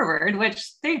by Harvard,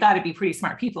 which they got to be pretty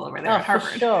smart people over there at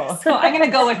Harvard. Sure. So I'm going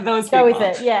to go with those people. Go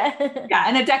with it, yeah. Yeah,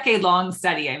 and a decade-long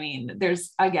study. I mean,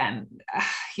 there's, again,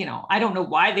 I don't know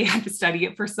why they had to study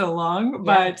it for so long,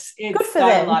 but it's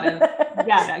got a lot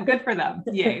of, good for them.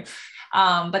 Yay.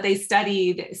 But they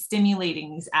studied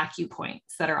stimulating these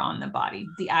acupoints that are on the body,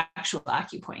 the actual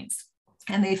acupoints.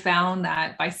 And they found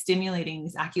that by stimulating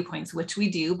these acupoints, which we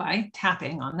do by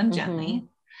tapping on them gently,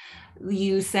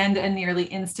 you send a nearly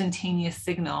instantaneous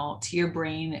signal to your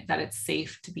brain that it's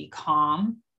safe to be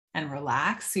calm and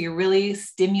relaxed. So you're really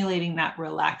stimulating that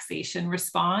relaxation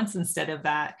response instead of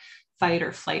that fight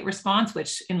or flight response,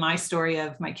 which in my story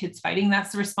of my kids fighting,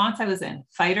 that's the response I was in.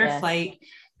 Fight or flight,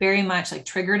 very much like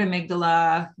triggered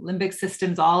amygdala, limbic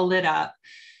system's all lit up.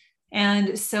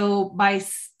 And so by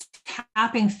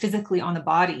tapping physically on the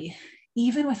body,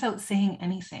 even without saying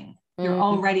anything, you're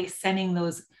already sending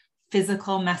those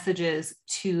physical messages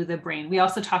to the brain. We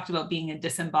also talked about being a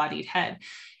disembodied head.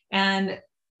 And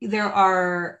there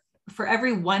are, for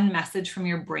every one message from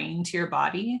your brain to your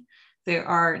body, there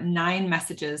are 9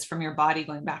 messages from your body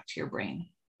going back to your brain.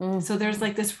 So there's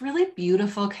like this really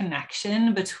beautiful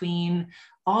connection between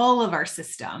all of our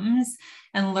systems,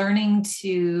 and learning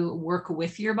to work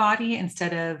with your body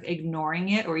instead of ignoring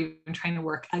it or even trying to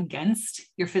work against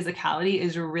your physicality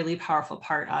is a really powerful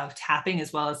part of tapping,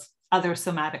 as well as other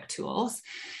somatic tools.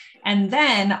 And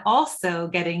then also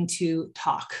getting to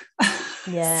talk.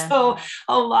 Yeah. So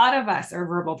a lot of us are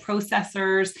verbal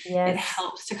processors. It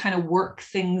helps to kind of work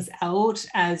things out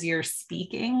as you're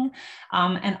speaking.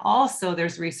 And also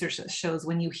there's research that shows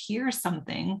when you hear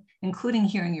something, including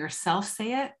hearing yourself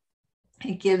say it,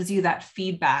 it gives you that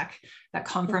feedback, that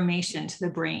confirmation to the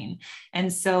brain.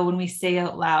 And so when we say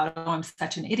out loud, "Oh, I'm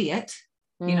such an idiot,"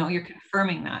 you're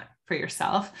confirming that for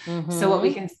yourself. So what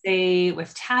we can say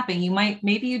with tapping,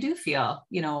 maybe you do feel,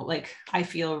 like I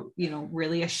feel,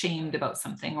 really ashamed about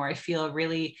something, or I feel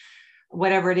really,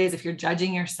 whatever it is, if you're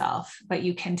judging yourself, but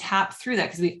you can tap through that,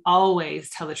 because we always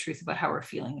tell the truth about how we're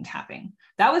feeling in tapping.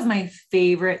 That was my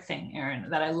favorite thing, Erin,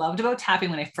 that I loved about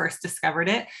tapping when I first discovered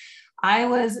it. I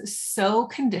was so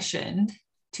conditioned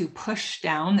to push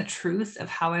down the truth of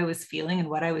how I was feeling and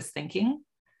what I was thinking.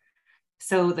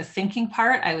 So the thinking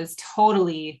part, I was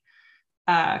totally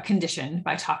conditioned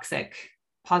by toxic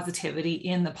positivity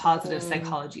in the positive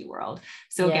psychology world.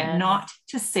 So again, not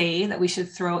to say that we should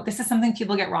this is something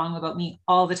people get wrong about me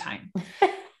all the time.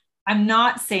 I'm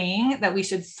not saying that we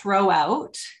should throw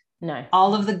out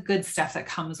all of the good stuff that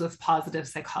comes with positive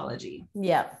psychology.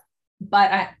 Yeah.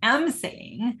 But I am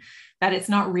saying that it's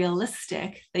not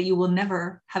realistic that you will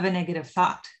never have a negative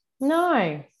thought.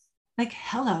 No. Like,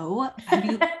 hello, have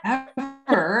you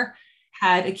ever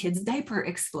had a kid's diaper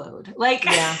explode? Like,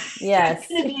 yes. It's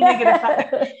going to be negative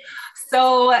thought.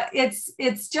 So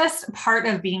it's just part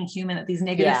of being human that these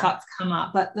negative thoughts come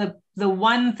up. But the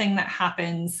one thing that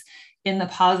happens in the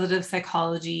positive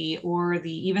psychology or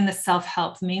even the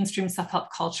self-help, mainstream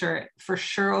self-help culture, for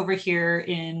sure over here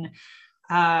in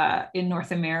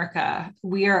North America,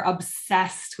 we are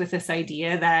obsessed with this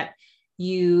idea that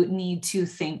you need to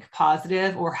think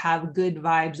positive or have good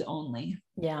vibes only.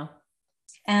 Yeah.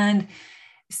 And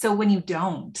so when you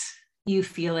don't, you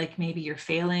feel like maybe you're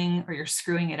failing or you're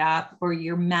screwing it up or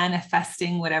you're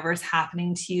manifesting whatever's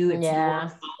happening to you. It's your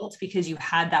fault because you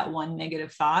had that one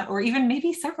negative thought, or even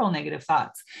maybe several negative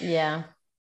thoughts. Yeah.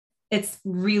 It's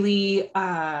really,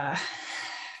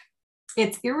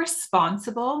 it's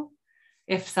irresponsible.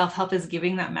 If self-help is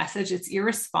giving that message, it's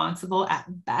irresponsible at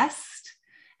best.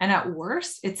 And at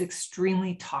worst, it's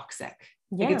extremely toxic.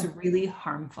 Like, it's really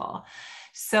harmful.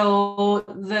 So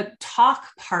the talk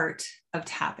part of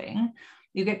tapping,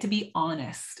 you get to be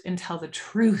honest and tell the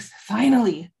truth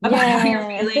finally about how you're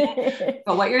feeling,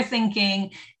 about what you're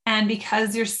thinking. And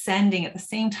because you're sending at the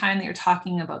same time that you're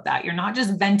talking about that, you're not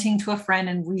just venting to a friend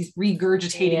and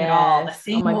regurgitating it all. The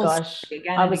same again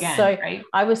and again, right?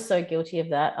 I was so guilty of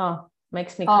that. Oh,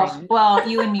 makes me cringe. Well,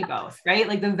 you and me both, right?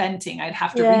 Like the venting, I'd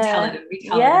have to retell it and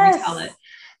retell it and retell it.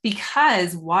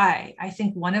 Because why? I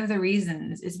think one of the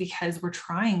reasons is because we're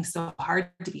trying so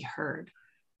hard to be heard,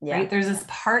 right? There's this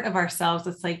part of ourselves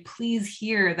that's like, please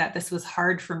hear that this was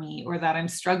hard for me, or that I'm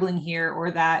struggling here, or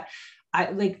that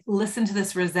I listen to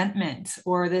this resentment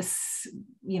or this,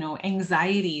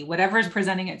 anxiety, whatever is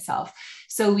presenting itself.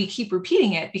 So we keep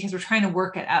repeating it because we're trying to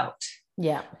work it out.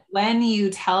 Yeah. When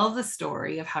you tell the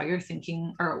story of how you're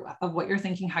thinking, or of what you're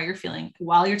thinking, how you're feeling,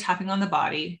 while you're tapping on the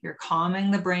body, you're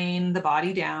calming the brain, the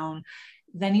body down,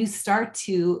 then you start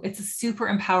it's a super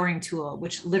empowering tool,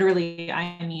 which literally,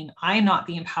 I'm not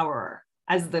the empowerer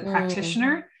as the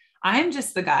practitioner. I'm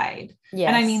just the guide. Yes.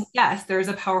 And I mean, yes, there's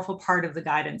a powerful part of the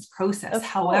guidance process.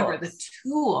 However, the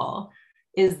tool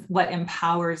is what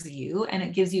empowers you, and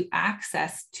it gives you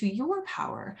access to your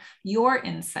power, your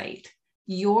insight,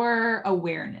 your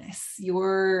awareness,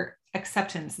 your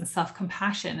acceptance and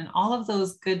self-compassion, and all of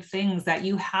those good things that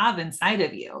you have inside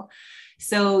of you.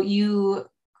 So you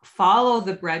follow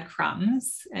the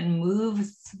breadcrumbs and move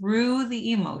through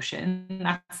the emotion.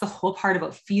 That's the whole part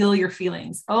about feel your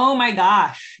feelings. Oh my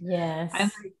gosh. Yes.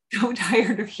 I'm so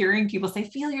tired of hearing people say,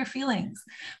 feel your feelings,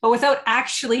 but without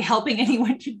actually helping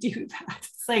anyone to do that.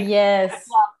 It's like, yes,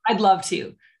 I'd love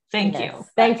to. Thank you.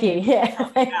 Thank you.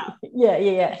 Yeah.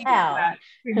 Yeah. How?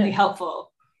 Really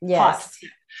helpful. Yes.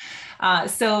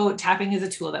 So tapping is a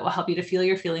tool that will help you to feel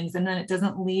your feelings, and then it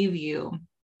doesn't leave you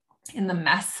in the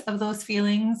mess of those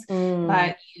feelings,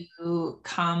 but you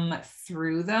come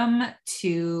through them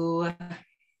to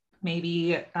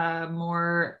maybe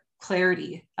more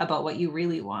clarity about what you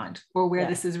really want, or where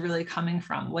this is really coming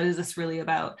from. What is this really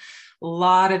about? A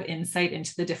lot of insight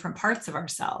into the different parts of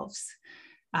ourselves.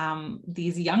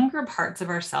 These younger parts of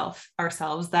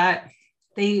ourselves that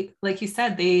they, like you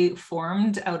said, they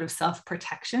formed out of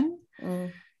self-protection.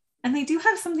 And they do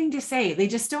have something to say. They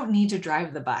just don't need to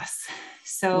drive the bus.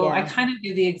 So I kind of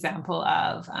give the example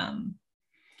of,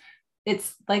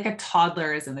 it's like a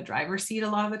toddler is in the driver's seat a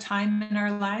lot of the time in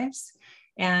our lives.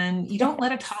 And you don't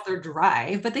let a toddler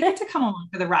drive, but they get to come along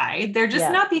for the ride. They're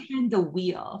just not behind the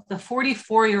wheel. The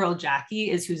 44-year-old Jacqui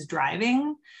is who's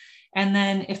driving. And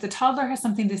then if the toddler has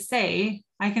something to say,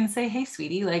 I can say, hey,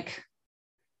 sweetie, like,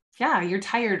 yeah, you're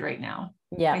tired right now.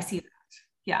 Yeah. I see that.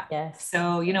 Yeah. Yes.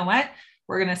 So you know what?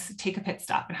 We're going to take a pit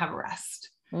stop and have a rest.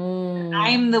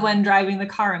 I'm the one driving the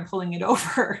car and pulling it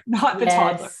over, not the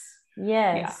toddler.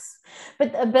 Yes.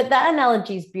 But that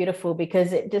analogy is beautiful,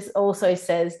 because it just also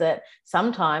says that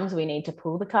sometimes we need to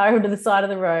pull the car over to the side of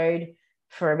the road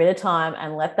for a bit of time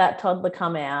and let that toddler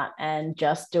come out and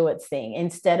just do its thing,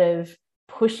 instead of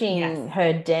pushing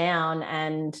her down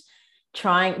and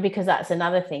trying, because that's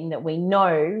another thing that we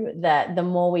know, that the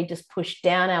more we just push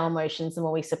down our emotions, the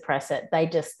more we suppress it, they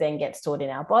just then get stored in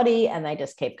our body, and they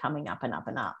just keep coming up and up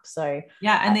and up. So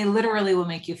and they literally will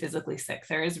make you physically sick.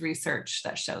 There is research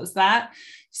that shows that.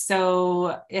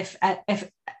 So if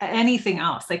anything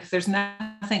else, like if there's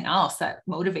nothing else that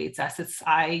motivates us, it's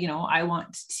I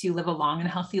want to live a long and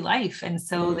healthy life. And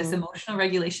so this emotional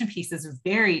regulation piece is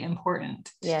very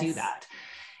important to do that.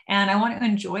 And I want to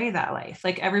enjoy that life.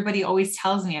 Like everybody always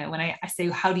tells me when I say,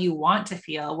 how do you want to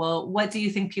feel? Well, what do you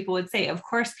think people would say? Of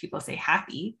course, people say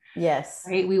happy. Yes.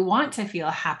 Right. We want to feel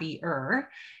happier.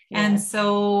 And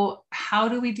so how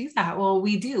do we do that? Well,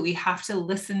 we have to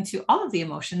listen to all of the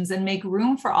emotions and make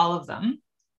room for all of them.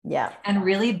 Yeah. And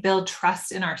really build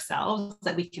trust in ourselves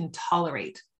that we can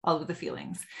tolerate all of the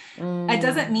feelings. It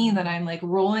doesn't mean that I'm like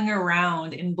rolling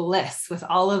around in bliss with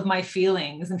all of my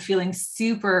feelings and feeling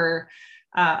super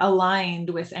aligned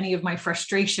with any of my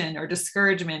frustration or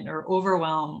discouragement or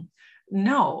overwhelm.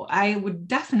 No, I would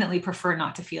definitely prefer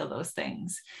not to feel those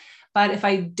things. But if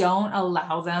I don't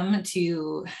allow them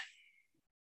to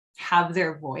have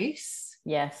their voice,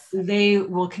 they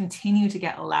will continue to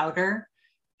get louder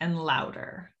and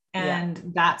louder.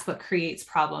 And that's what creates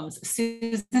problems.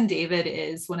 Susan David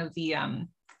is one of the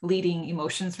leading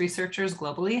emotions researchers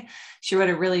globally. She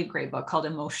wrote a really great book called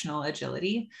Emotional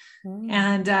Agility.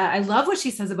 And I love what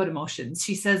she says about emotions.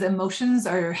 She says emotions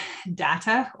are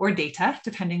data,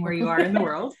 depending where you are in the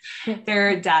world.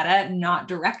 They're data, not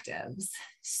directives.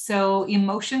 So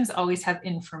emotions always have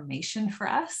information for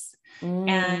us.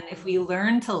 And if we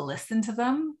learn to listen to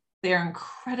them, they're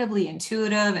incredibly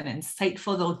intuitive and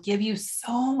insightful. They'll give you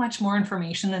so much more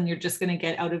information than you're just going to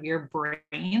get out of your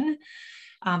brain.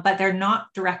 But they're not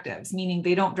directives, meaning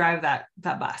they don't drive that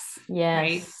bus.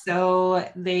 Right. So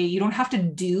you don't have to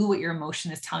do what your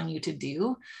emotion is telling you to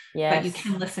do, but you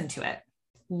can listen to it.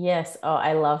 Yes. Oh,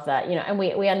 I love that. And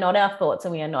we are not our thoughts,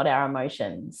 and we are not our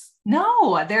emotions.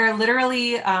 No, they're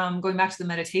literally going back to the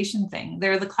meditation thing.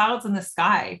 They're the clouds in the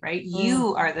sky, right?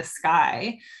 You are the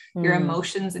sky. Your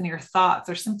emotions and your thoughts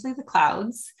are simply the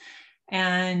clouds,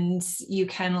 and you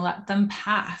can let them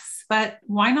pass. But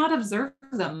why not observe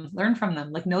them, learn from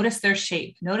them? Like notice their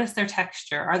shape, notice their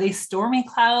texture. Are they stormy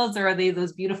clouds, or are they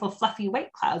those beautiful fluffy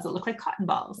white clouds that look like cotton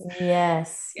balls?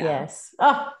 Yes.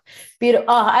 Oh, beautiful.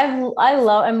 Oh,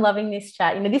 I'm loving this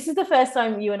chat. This is the first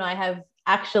time you and I have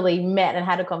actually met and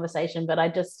had a conversation, but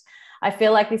I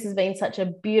feel like this has been such a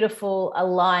beautiful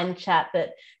aligned chat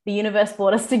that the universe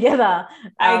brought us together.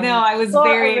 I know. I was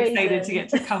very excited to get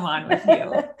to come on with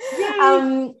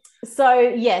you. So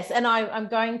yes, and I'm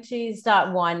going to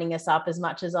start winding us up as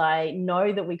much as I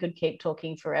know that we could keep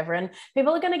talking forever. And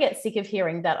people are going to get sick of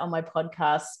hearing that on my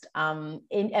podcast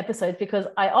in episodes, because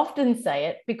I often say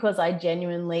it because I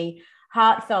genuinely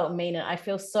heartfelt mean it. I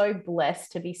feel so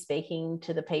blessed to be speaking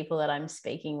to the people that I'm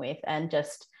speaking with, and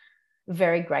just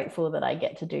very grateful that I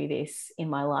get to do this in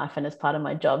my life and as part of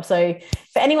my job. So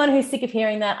for anyone who's sick of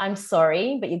hearing that, I'm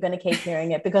sorry, but you're going to keep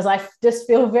hearing it because I just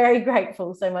feel very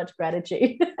grateful, so much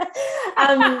gratitude.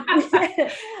 um,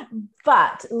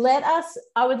 but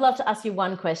I would love to ask you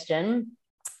one question.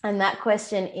 And that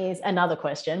question is another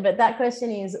question, but that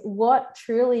question is, what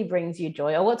truly brings you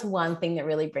joy, or what's one thing that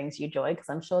really brings you joy? Because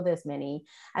I'm sure there's many.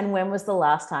 And when was the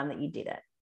last time that you did it?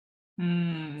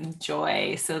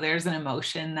 Joy. So there's an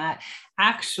emotion that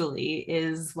actually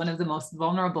is one of the most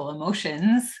vulnerable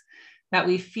emotions that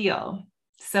we feel.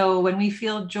 So when we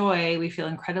feel joy, we feel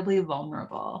incredibly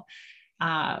vulnerable,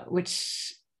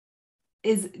 which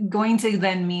is going to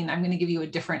then mean I'm going to give you a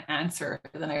different answer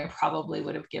than I probably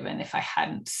would have given if I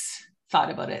hadn't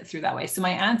thought about it through that way. So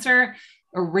my answer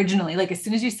originally, like as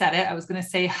soon as you said it, I was going to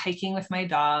say hiking with my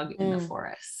dog in the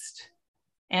forest.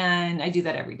 And I do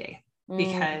that every day,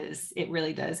 because it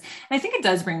really does. And I think it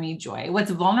does bring me joy. What's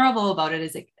vulnerable about it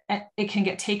is it can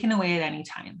get taken away at any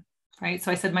time, right?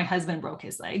 So I said my husband broke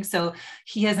his leg, so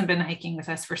he hasn't been hiking with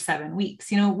us for 7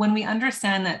 weeks. You know, when we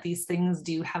understand that these things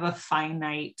do have a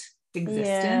finite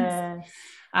existence.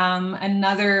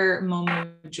 Another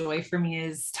moment of joy for me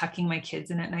is tucking my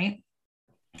kids in at night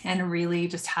and really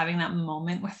just having that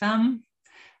moment with them.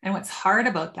 And what's hard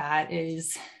about that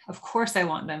is, of course, I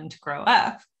want them to grow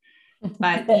up,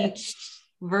 but each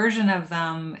version of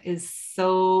them is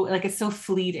so like, it's so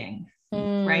fleeting,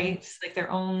 right? Like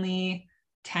they're only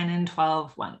 10 and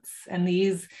 12 once. And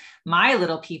my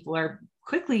little people are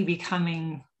quickly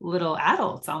becoming little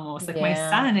adults almost. Like my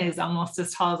son is almost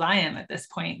as tall as I am at this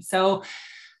point. So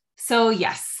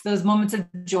yes, those moments of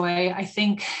joy. I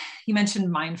think you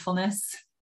mentioned mindfulness,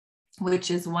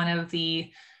 which is one of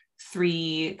the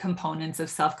 3 components of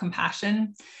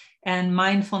self-compassion. And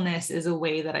mindfulness is a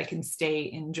way that I can stay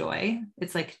in joy.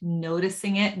 It's like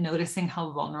noticing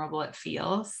how vulnerable it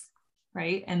feels,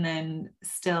 right? And then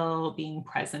still being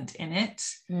present in it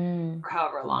for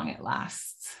however long it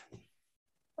lasts.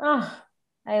 Oh,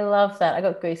 I love that. I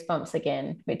got goosebumps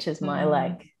again, which is my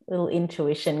like little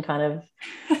intuition kind of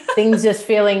things just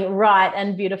feeling right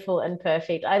and beautiful and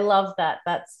perfect. I love that.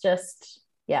 That's just,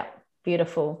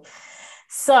 beautiful.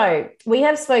 So we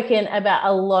have spoken about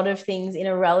a lot of things in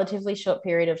a relatively short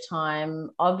period of time.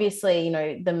 Obviously, you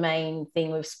know, the main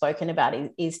thing we've spoken about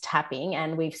is tapping,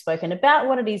 and we've spoken about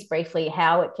what it is briefly,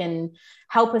 how it can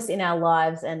help us in our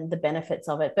lives and the benefits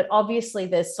of it. But obviously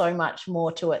there's so much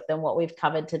more to it than what we've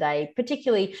covered today.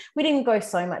 Particularly, we didn't go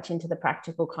so much into the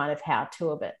practical kind of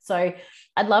how-to of it. So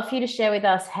I'd love for you to share with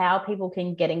us how people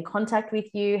can get in contact with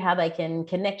you, how they can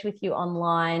connect with you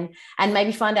online, and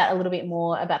maybe find out a little bit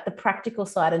more about the practical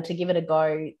side and to give it a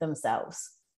go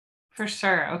themselves. For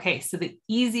sure. Okay. So the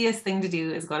easiest thing to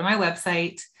do is go to my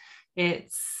website.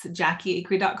 It's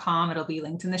JacquiAcree.com. It'll be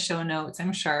linked in the show notes,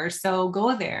 I'm sure. So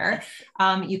go there.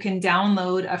 You can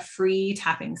download a free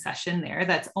tapping session there.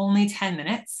 That's only 10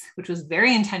 minutes, which was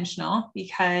very intentional,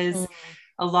 because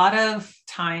a lot of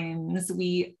times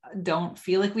we don't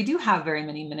feel like we do have very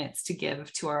many minutes to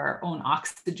give to our own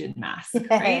oxygen mask,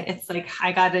 right? It's like,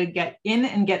 I got to get in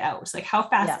and get out. Like, how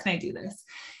fast can I do this?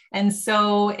 And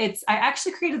so I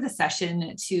actually created the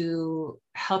session to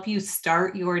help you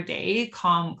start your day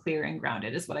calm, clear, and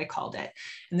grounded is what I called it.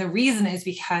 And the reason is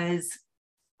because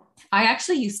I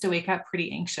actually used to wake up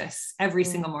pretty anxious every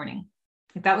single morning.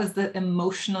 Like that was the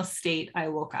emotional state I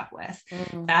woke up with.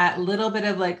 That little bit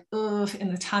of like, ugh, in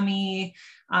the tummy,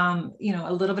 you know,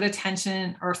 a little bit of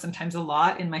tension, or sometimes a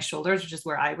lot in my shoulders, which is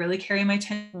where I really carry my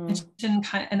tension.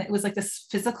 And it was like this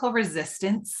physical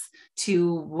resistance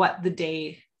to what the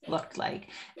day looked like.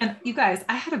 And you guys,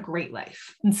 I had a great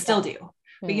life and still do.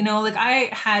 But, you know, like I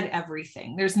had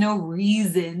everything. There's no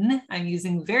reason, I'm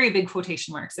using very big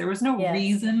quotation marks. There was no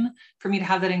reason for me to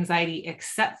have that anxiety,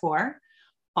 except for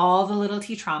all the little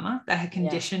T trauma that had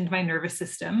conditioned my nervous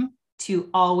system to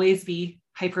always be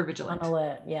hypervigilant.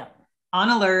 On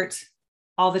alert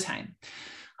all the time.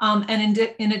 And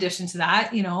in addition to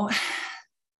that, you know,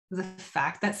 the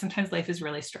fact that sometimes life is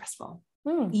really stressful,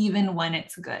 even when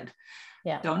it's good.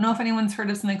 Don't know if anyone's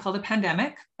heard of something called a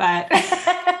pandemic, but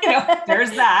you know, there's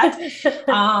that.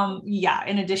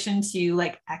 In addition to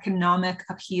like economic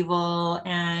upheaval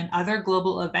and other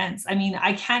global events. I mean,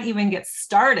 I can't even get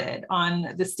started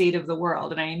on the state of the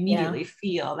world, and I immediately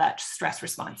feel that stress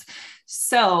response.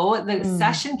 So the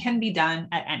session can be done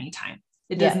at any time.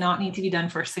 It does not need to be done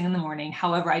first thing in the morning.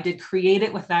 However, I did create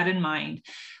it with that in mind,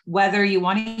 whether you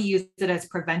want to use it as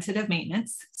preventative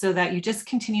maintenance so that you just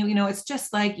continue, it's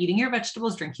just like eating your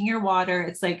vegetables, drinking your water.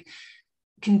 It's like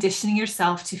conditioning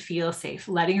yourself to feel safe,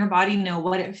 letting your body know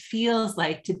what it feels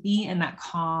like to be in that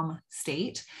calm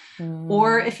state.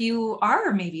 Or if you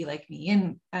are maybe like me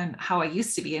and how I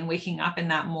used to be and waking up in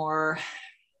that more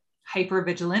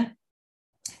hypervigilant,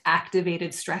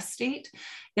 activated stress state,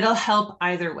 it'll help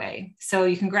either way. So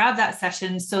you can grab that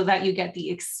session so that you get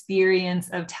the experience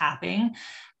of tapping.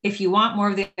 If you want more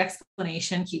of the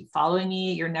explanation, keep following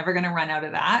me. You're never going to run out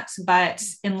of that. But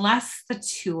unless the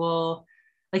tool,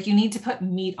 like you need to put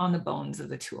meat on the bones of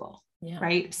the tool. Yeah.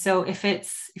 Right. So if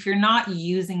you're not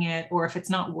using it or if it's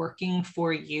not working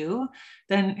for you,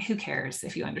 then who cares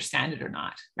if you understand it or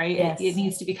not? Right. Yes. It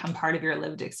needs to become part of your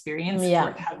lived experience for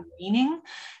it to have meaning.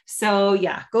 So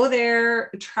go there,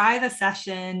 try the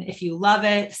session. If you love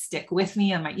it, stick with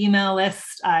me on my email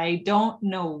list. I don't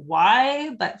know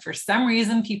why, but for some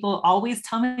reason, people always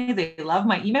tell me they love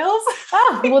my emails.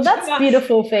 Oh, well, that's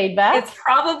beautiful feedback. It's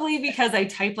probably because I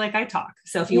type like I talk.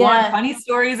 So if you want funny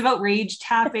stories about rage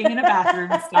tapping in a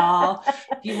bathroom stall,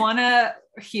 if you want to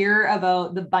hear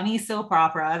about the bunny soap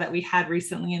opera that we had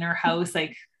recently in our house,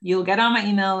 like you'll get on my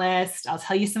email list. I'll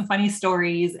tell you some funny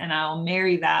stories and I'll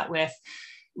marry that with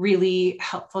really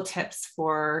helpful tips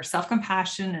for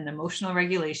self-compassion and emotional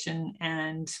regulation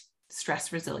and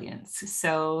stress resilience.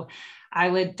 So I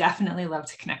would definitely love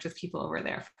to connect with people over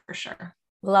there for sure.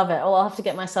 Love it. Well, I'll have to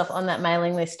get myself on that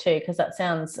mailing list too, because that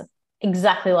sounds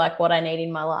exactly like what I need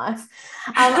in my life.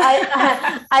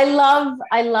 I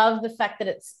love the fact that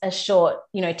it's a short,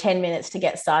 10 minutes to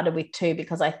get started with too,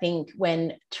 because I think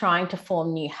when trying to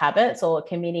form new habits or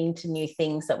committing to new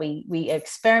things that we are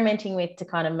experimenting with to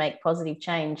kind of make positive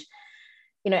change,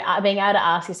 being able to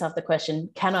ask yourself the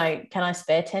question, can I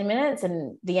spare 10 minutes?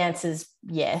 And the answer is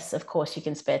yes, of course you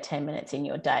can spare 10 minutes in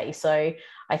your day. So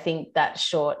I think that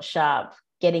short, sharp,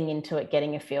 getting into it,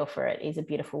 getting a feel for it is a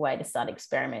beautiful way to start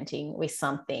experimenting with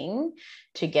something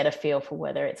to get a feel for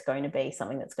whether it's going to be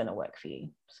something that's going to work for you.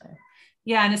 So,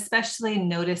 and especially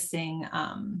noticing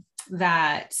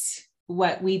that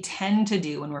what we tend to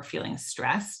do when we're feeling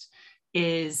stressed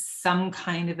is some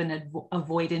kind of an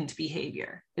avoidant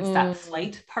behavior. It's that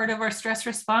flight part of our stress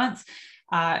response.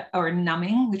 Or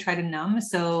numbing, we try to numb.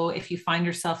 So if you find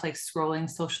yourself like scrolling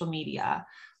social media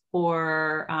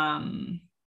or,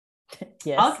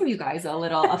 yes. I'll give you guys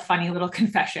a funny little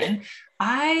confession.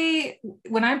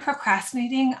 When I'm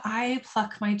procrastinating, I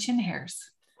pluck my chin hairs.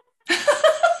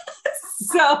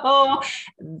 So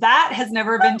that has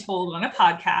never been told on a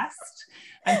podcast.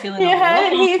 I'm feeling you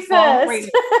heard it here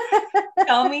first.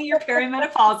 Tell me you're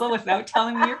perimenopausal without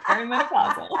telling me you're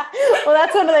perimenopausal. Well,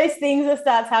 that's one of those things that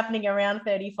starts happening around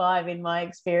 35 in my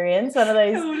experience. One of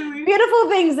those beautiful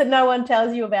things that no one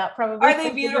tells you about. Probably are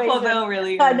they beautiful though?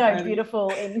 Really? I know, beautiful.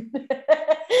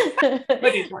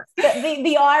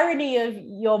 The irony of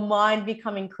your mind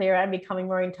becoming clearer and becoming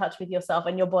more in touch with yourself,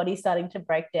 and your body starting to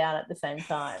break down at the same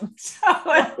time.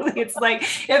 Totally. It's like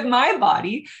if my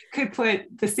body could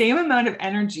put the same amount of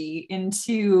energy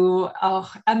into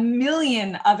a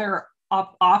million other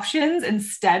options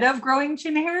instead of growing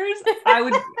chin hairs,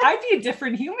 I'd be a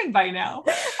different human by now.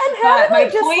 But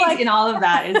my point in all of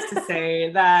that is to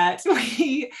say that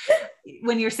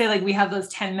when you're saying like we have those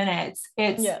 10 minutes,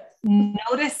 it's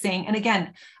noticing. And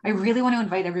again, I really want to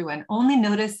invite everyone, only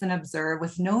notice and observe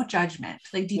with no judgment,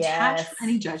 like detach from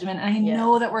any judgment. And I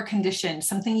know that we're conditioned.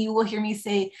 Something you will hear me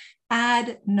say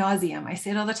ad nauseum, I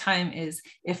say it all the time, is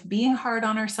if being hard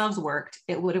on ourselves worked,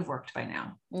 it would have worked by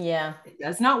now. Yeah. It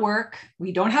does not work.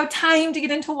 We don't have time to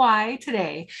get into why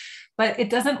today, but it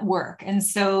doesn't work. And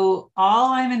so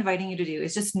all I'm inviting you to do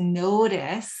is just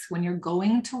notice when you're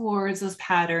going towards those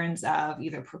patterns of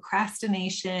either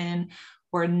procrastination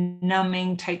or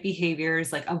numbing type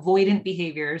behaviors, like avoidant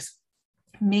behaviors,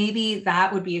 maybe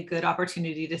that would be a good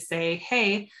opportunity to say,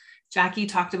 hey, Jacqui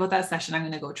talked about that session. I'm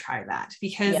going to go try that,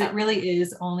 because it really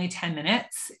is only 10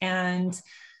 minutes and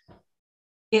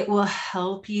it will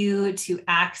help you to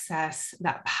access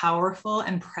that powerful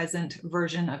and present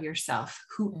version of yourself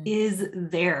who is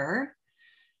there.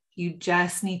 You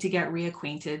just need to get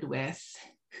reacquainted with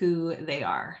who they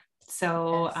are.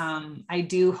 So I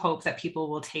do hope that people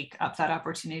will take up that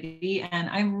opportunity. And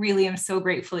I really am so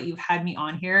grateful that you've had me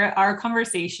on here. Our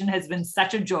conversation has been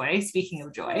such a joy, speaking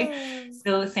of joy.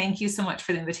 So thank you so much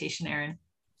for the invitation, Erin.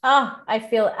 Oh, I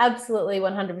feel absolutely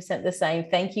 100% the same.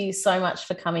 Thank you so much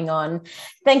for coming on.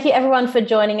 Thank you everyone for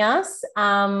joining us.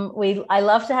 I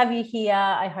love to have you here.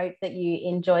 I hope that you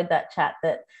enjoyed that chat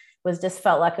that was just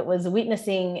felt like it was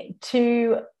witnessing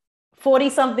two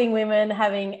 40-something women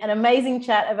having an amazing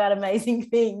chat about amazing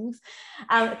things.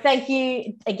 Thank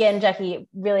you again, Jacqui. It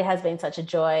really has been such a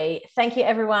joy. Thank you,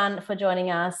 everyone, for joining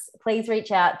us. Please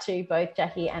reach out to both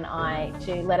Jacqui and I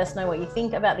to let us know what you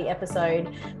think about the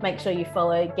episode. Make sure you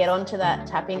follow, get onto that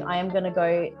tapping. I am going to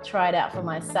go try it out for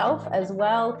myself as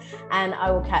well. And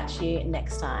I will catch you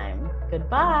next time.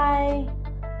 Goodbye.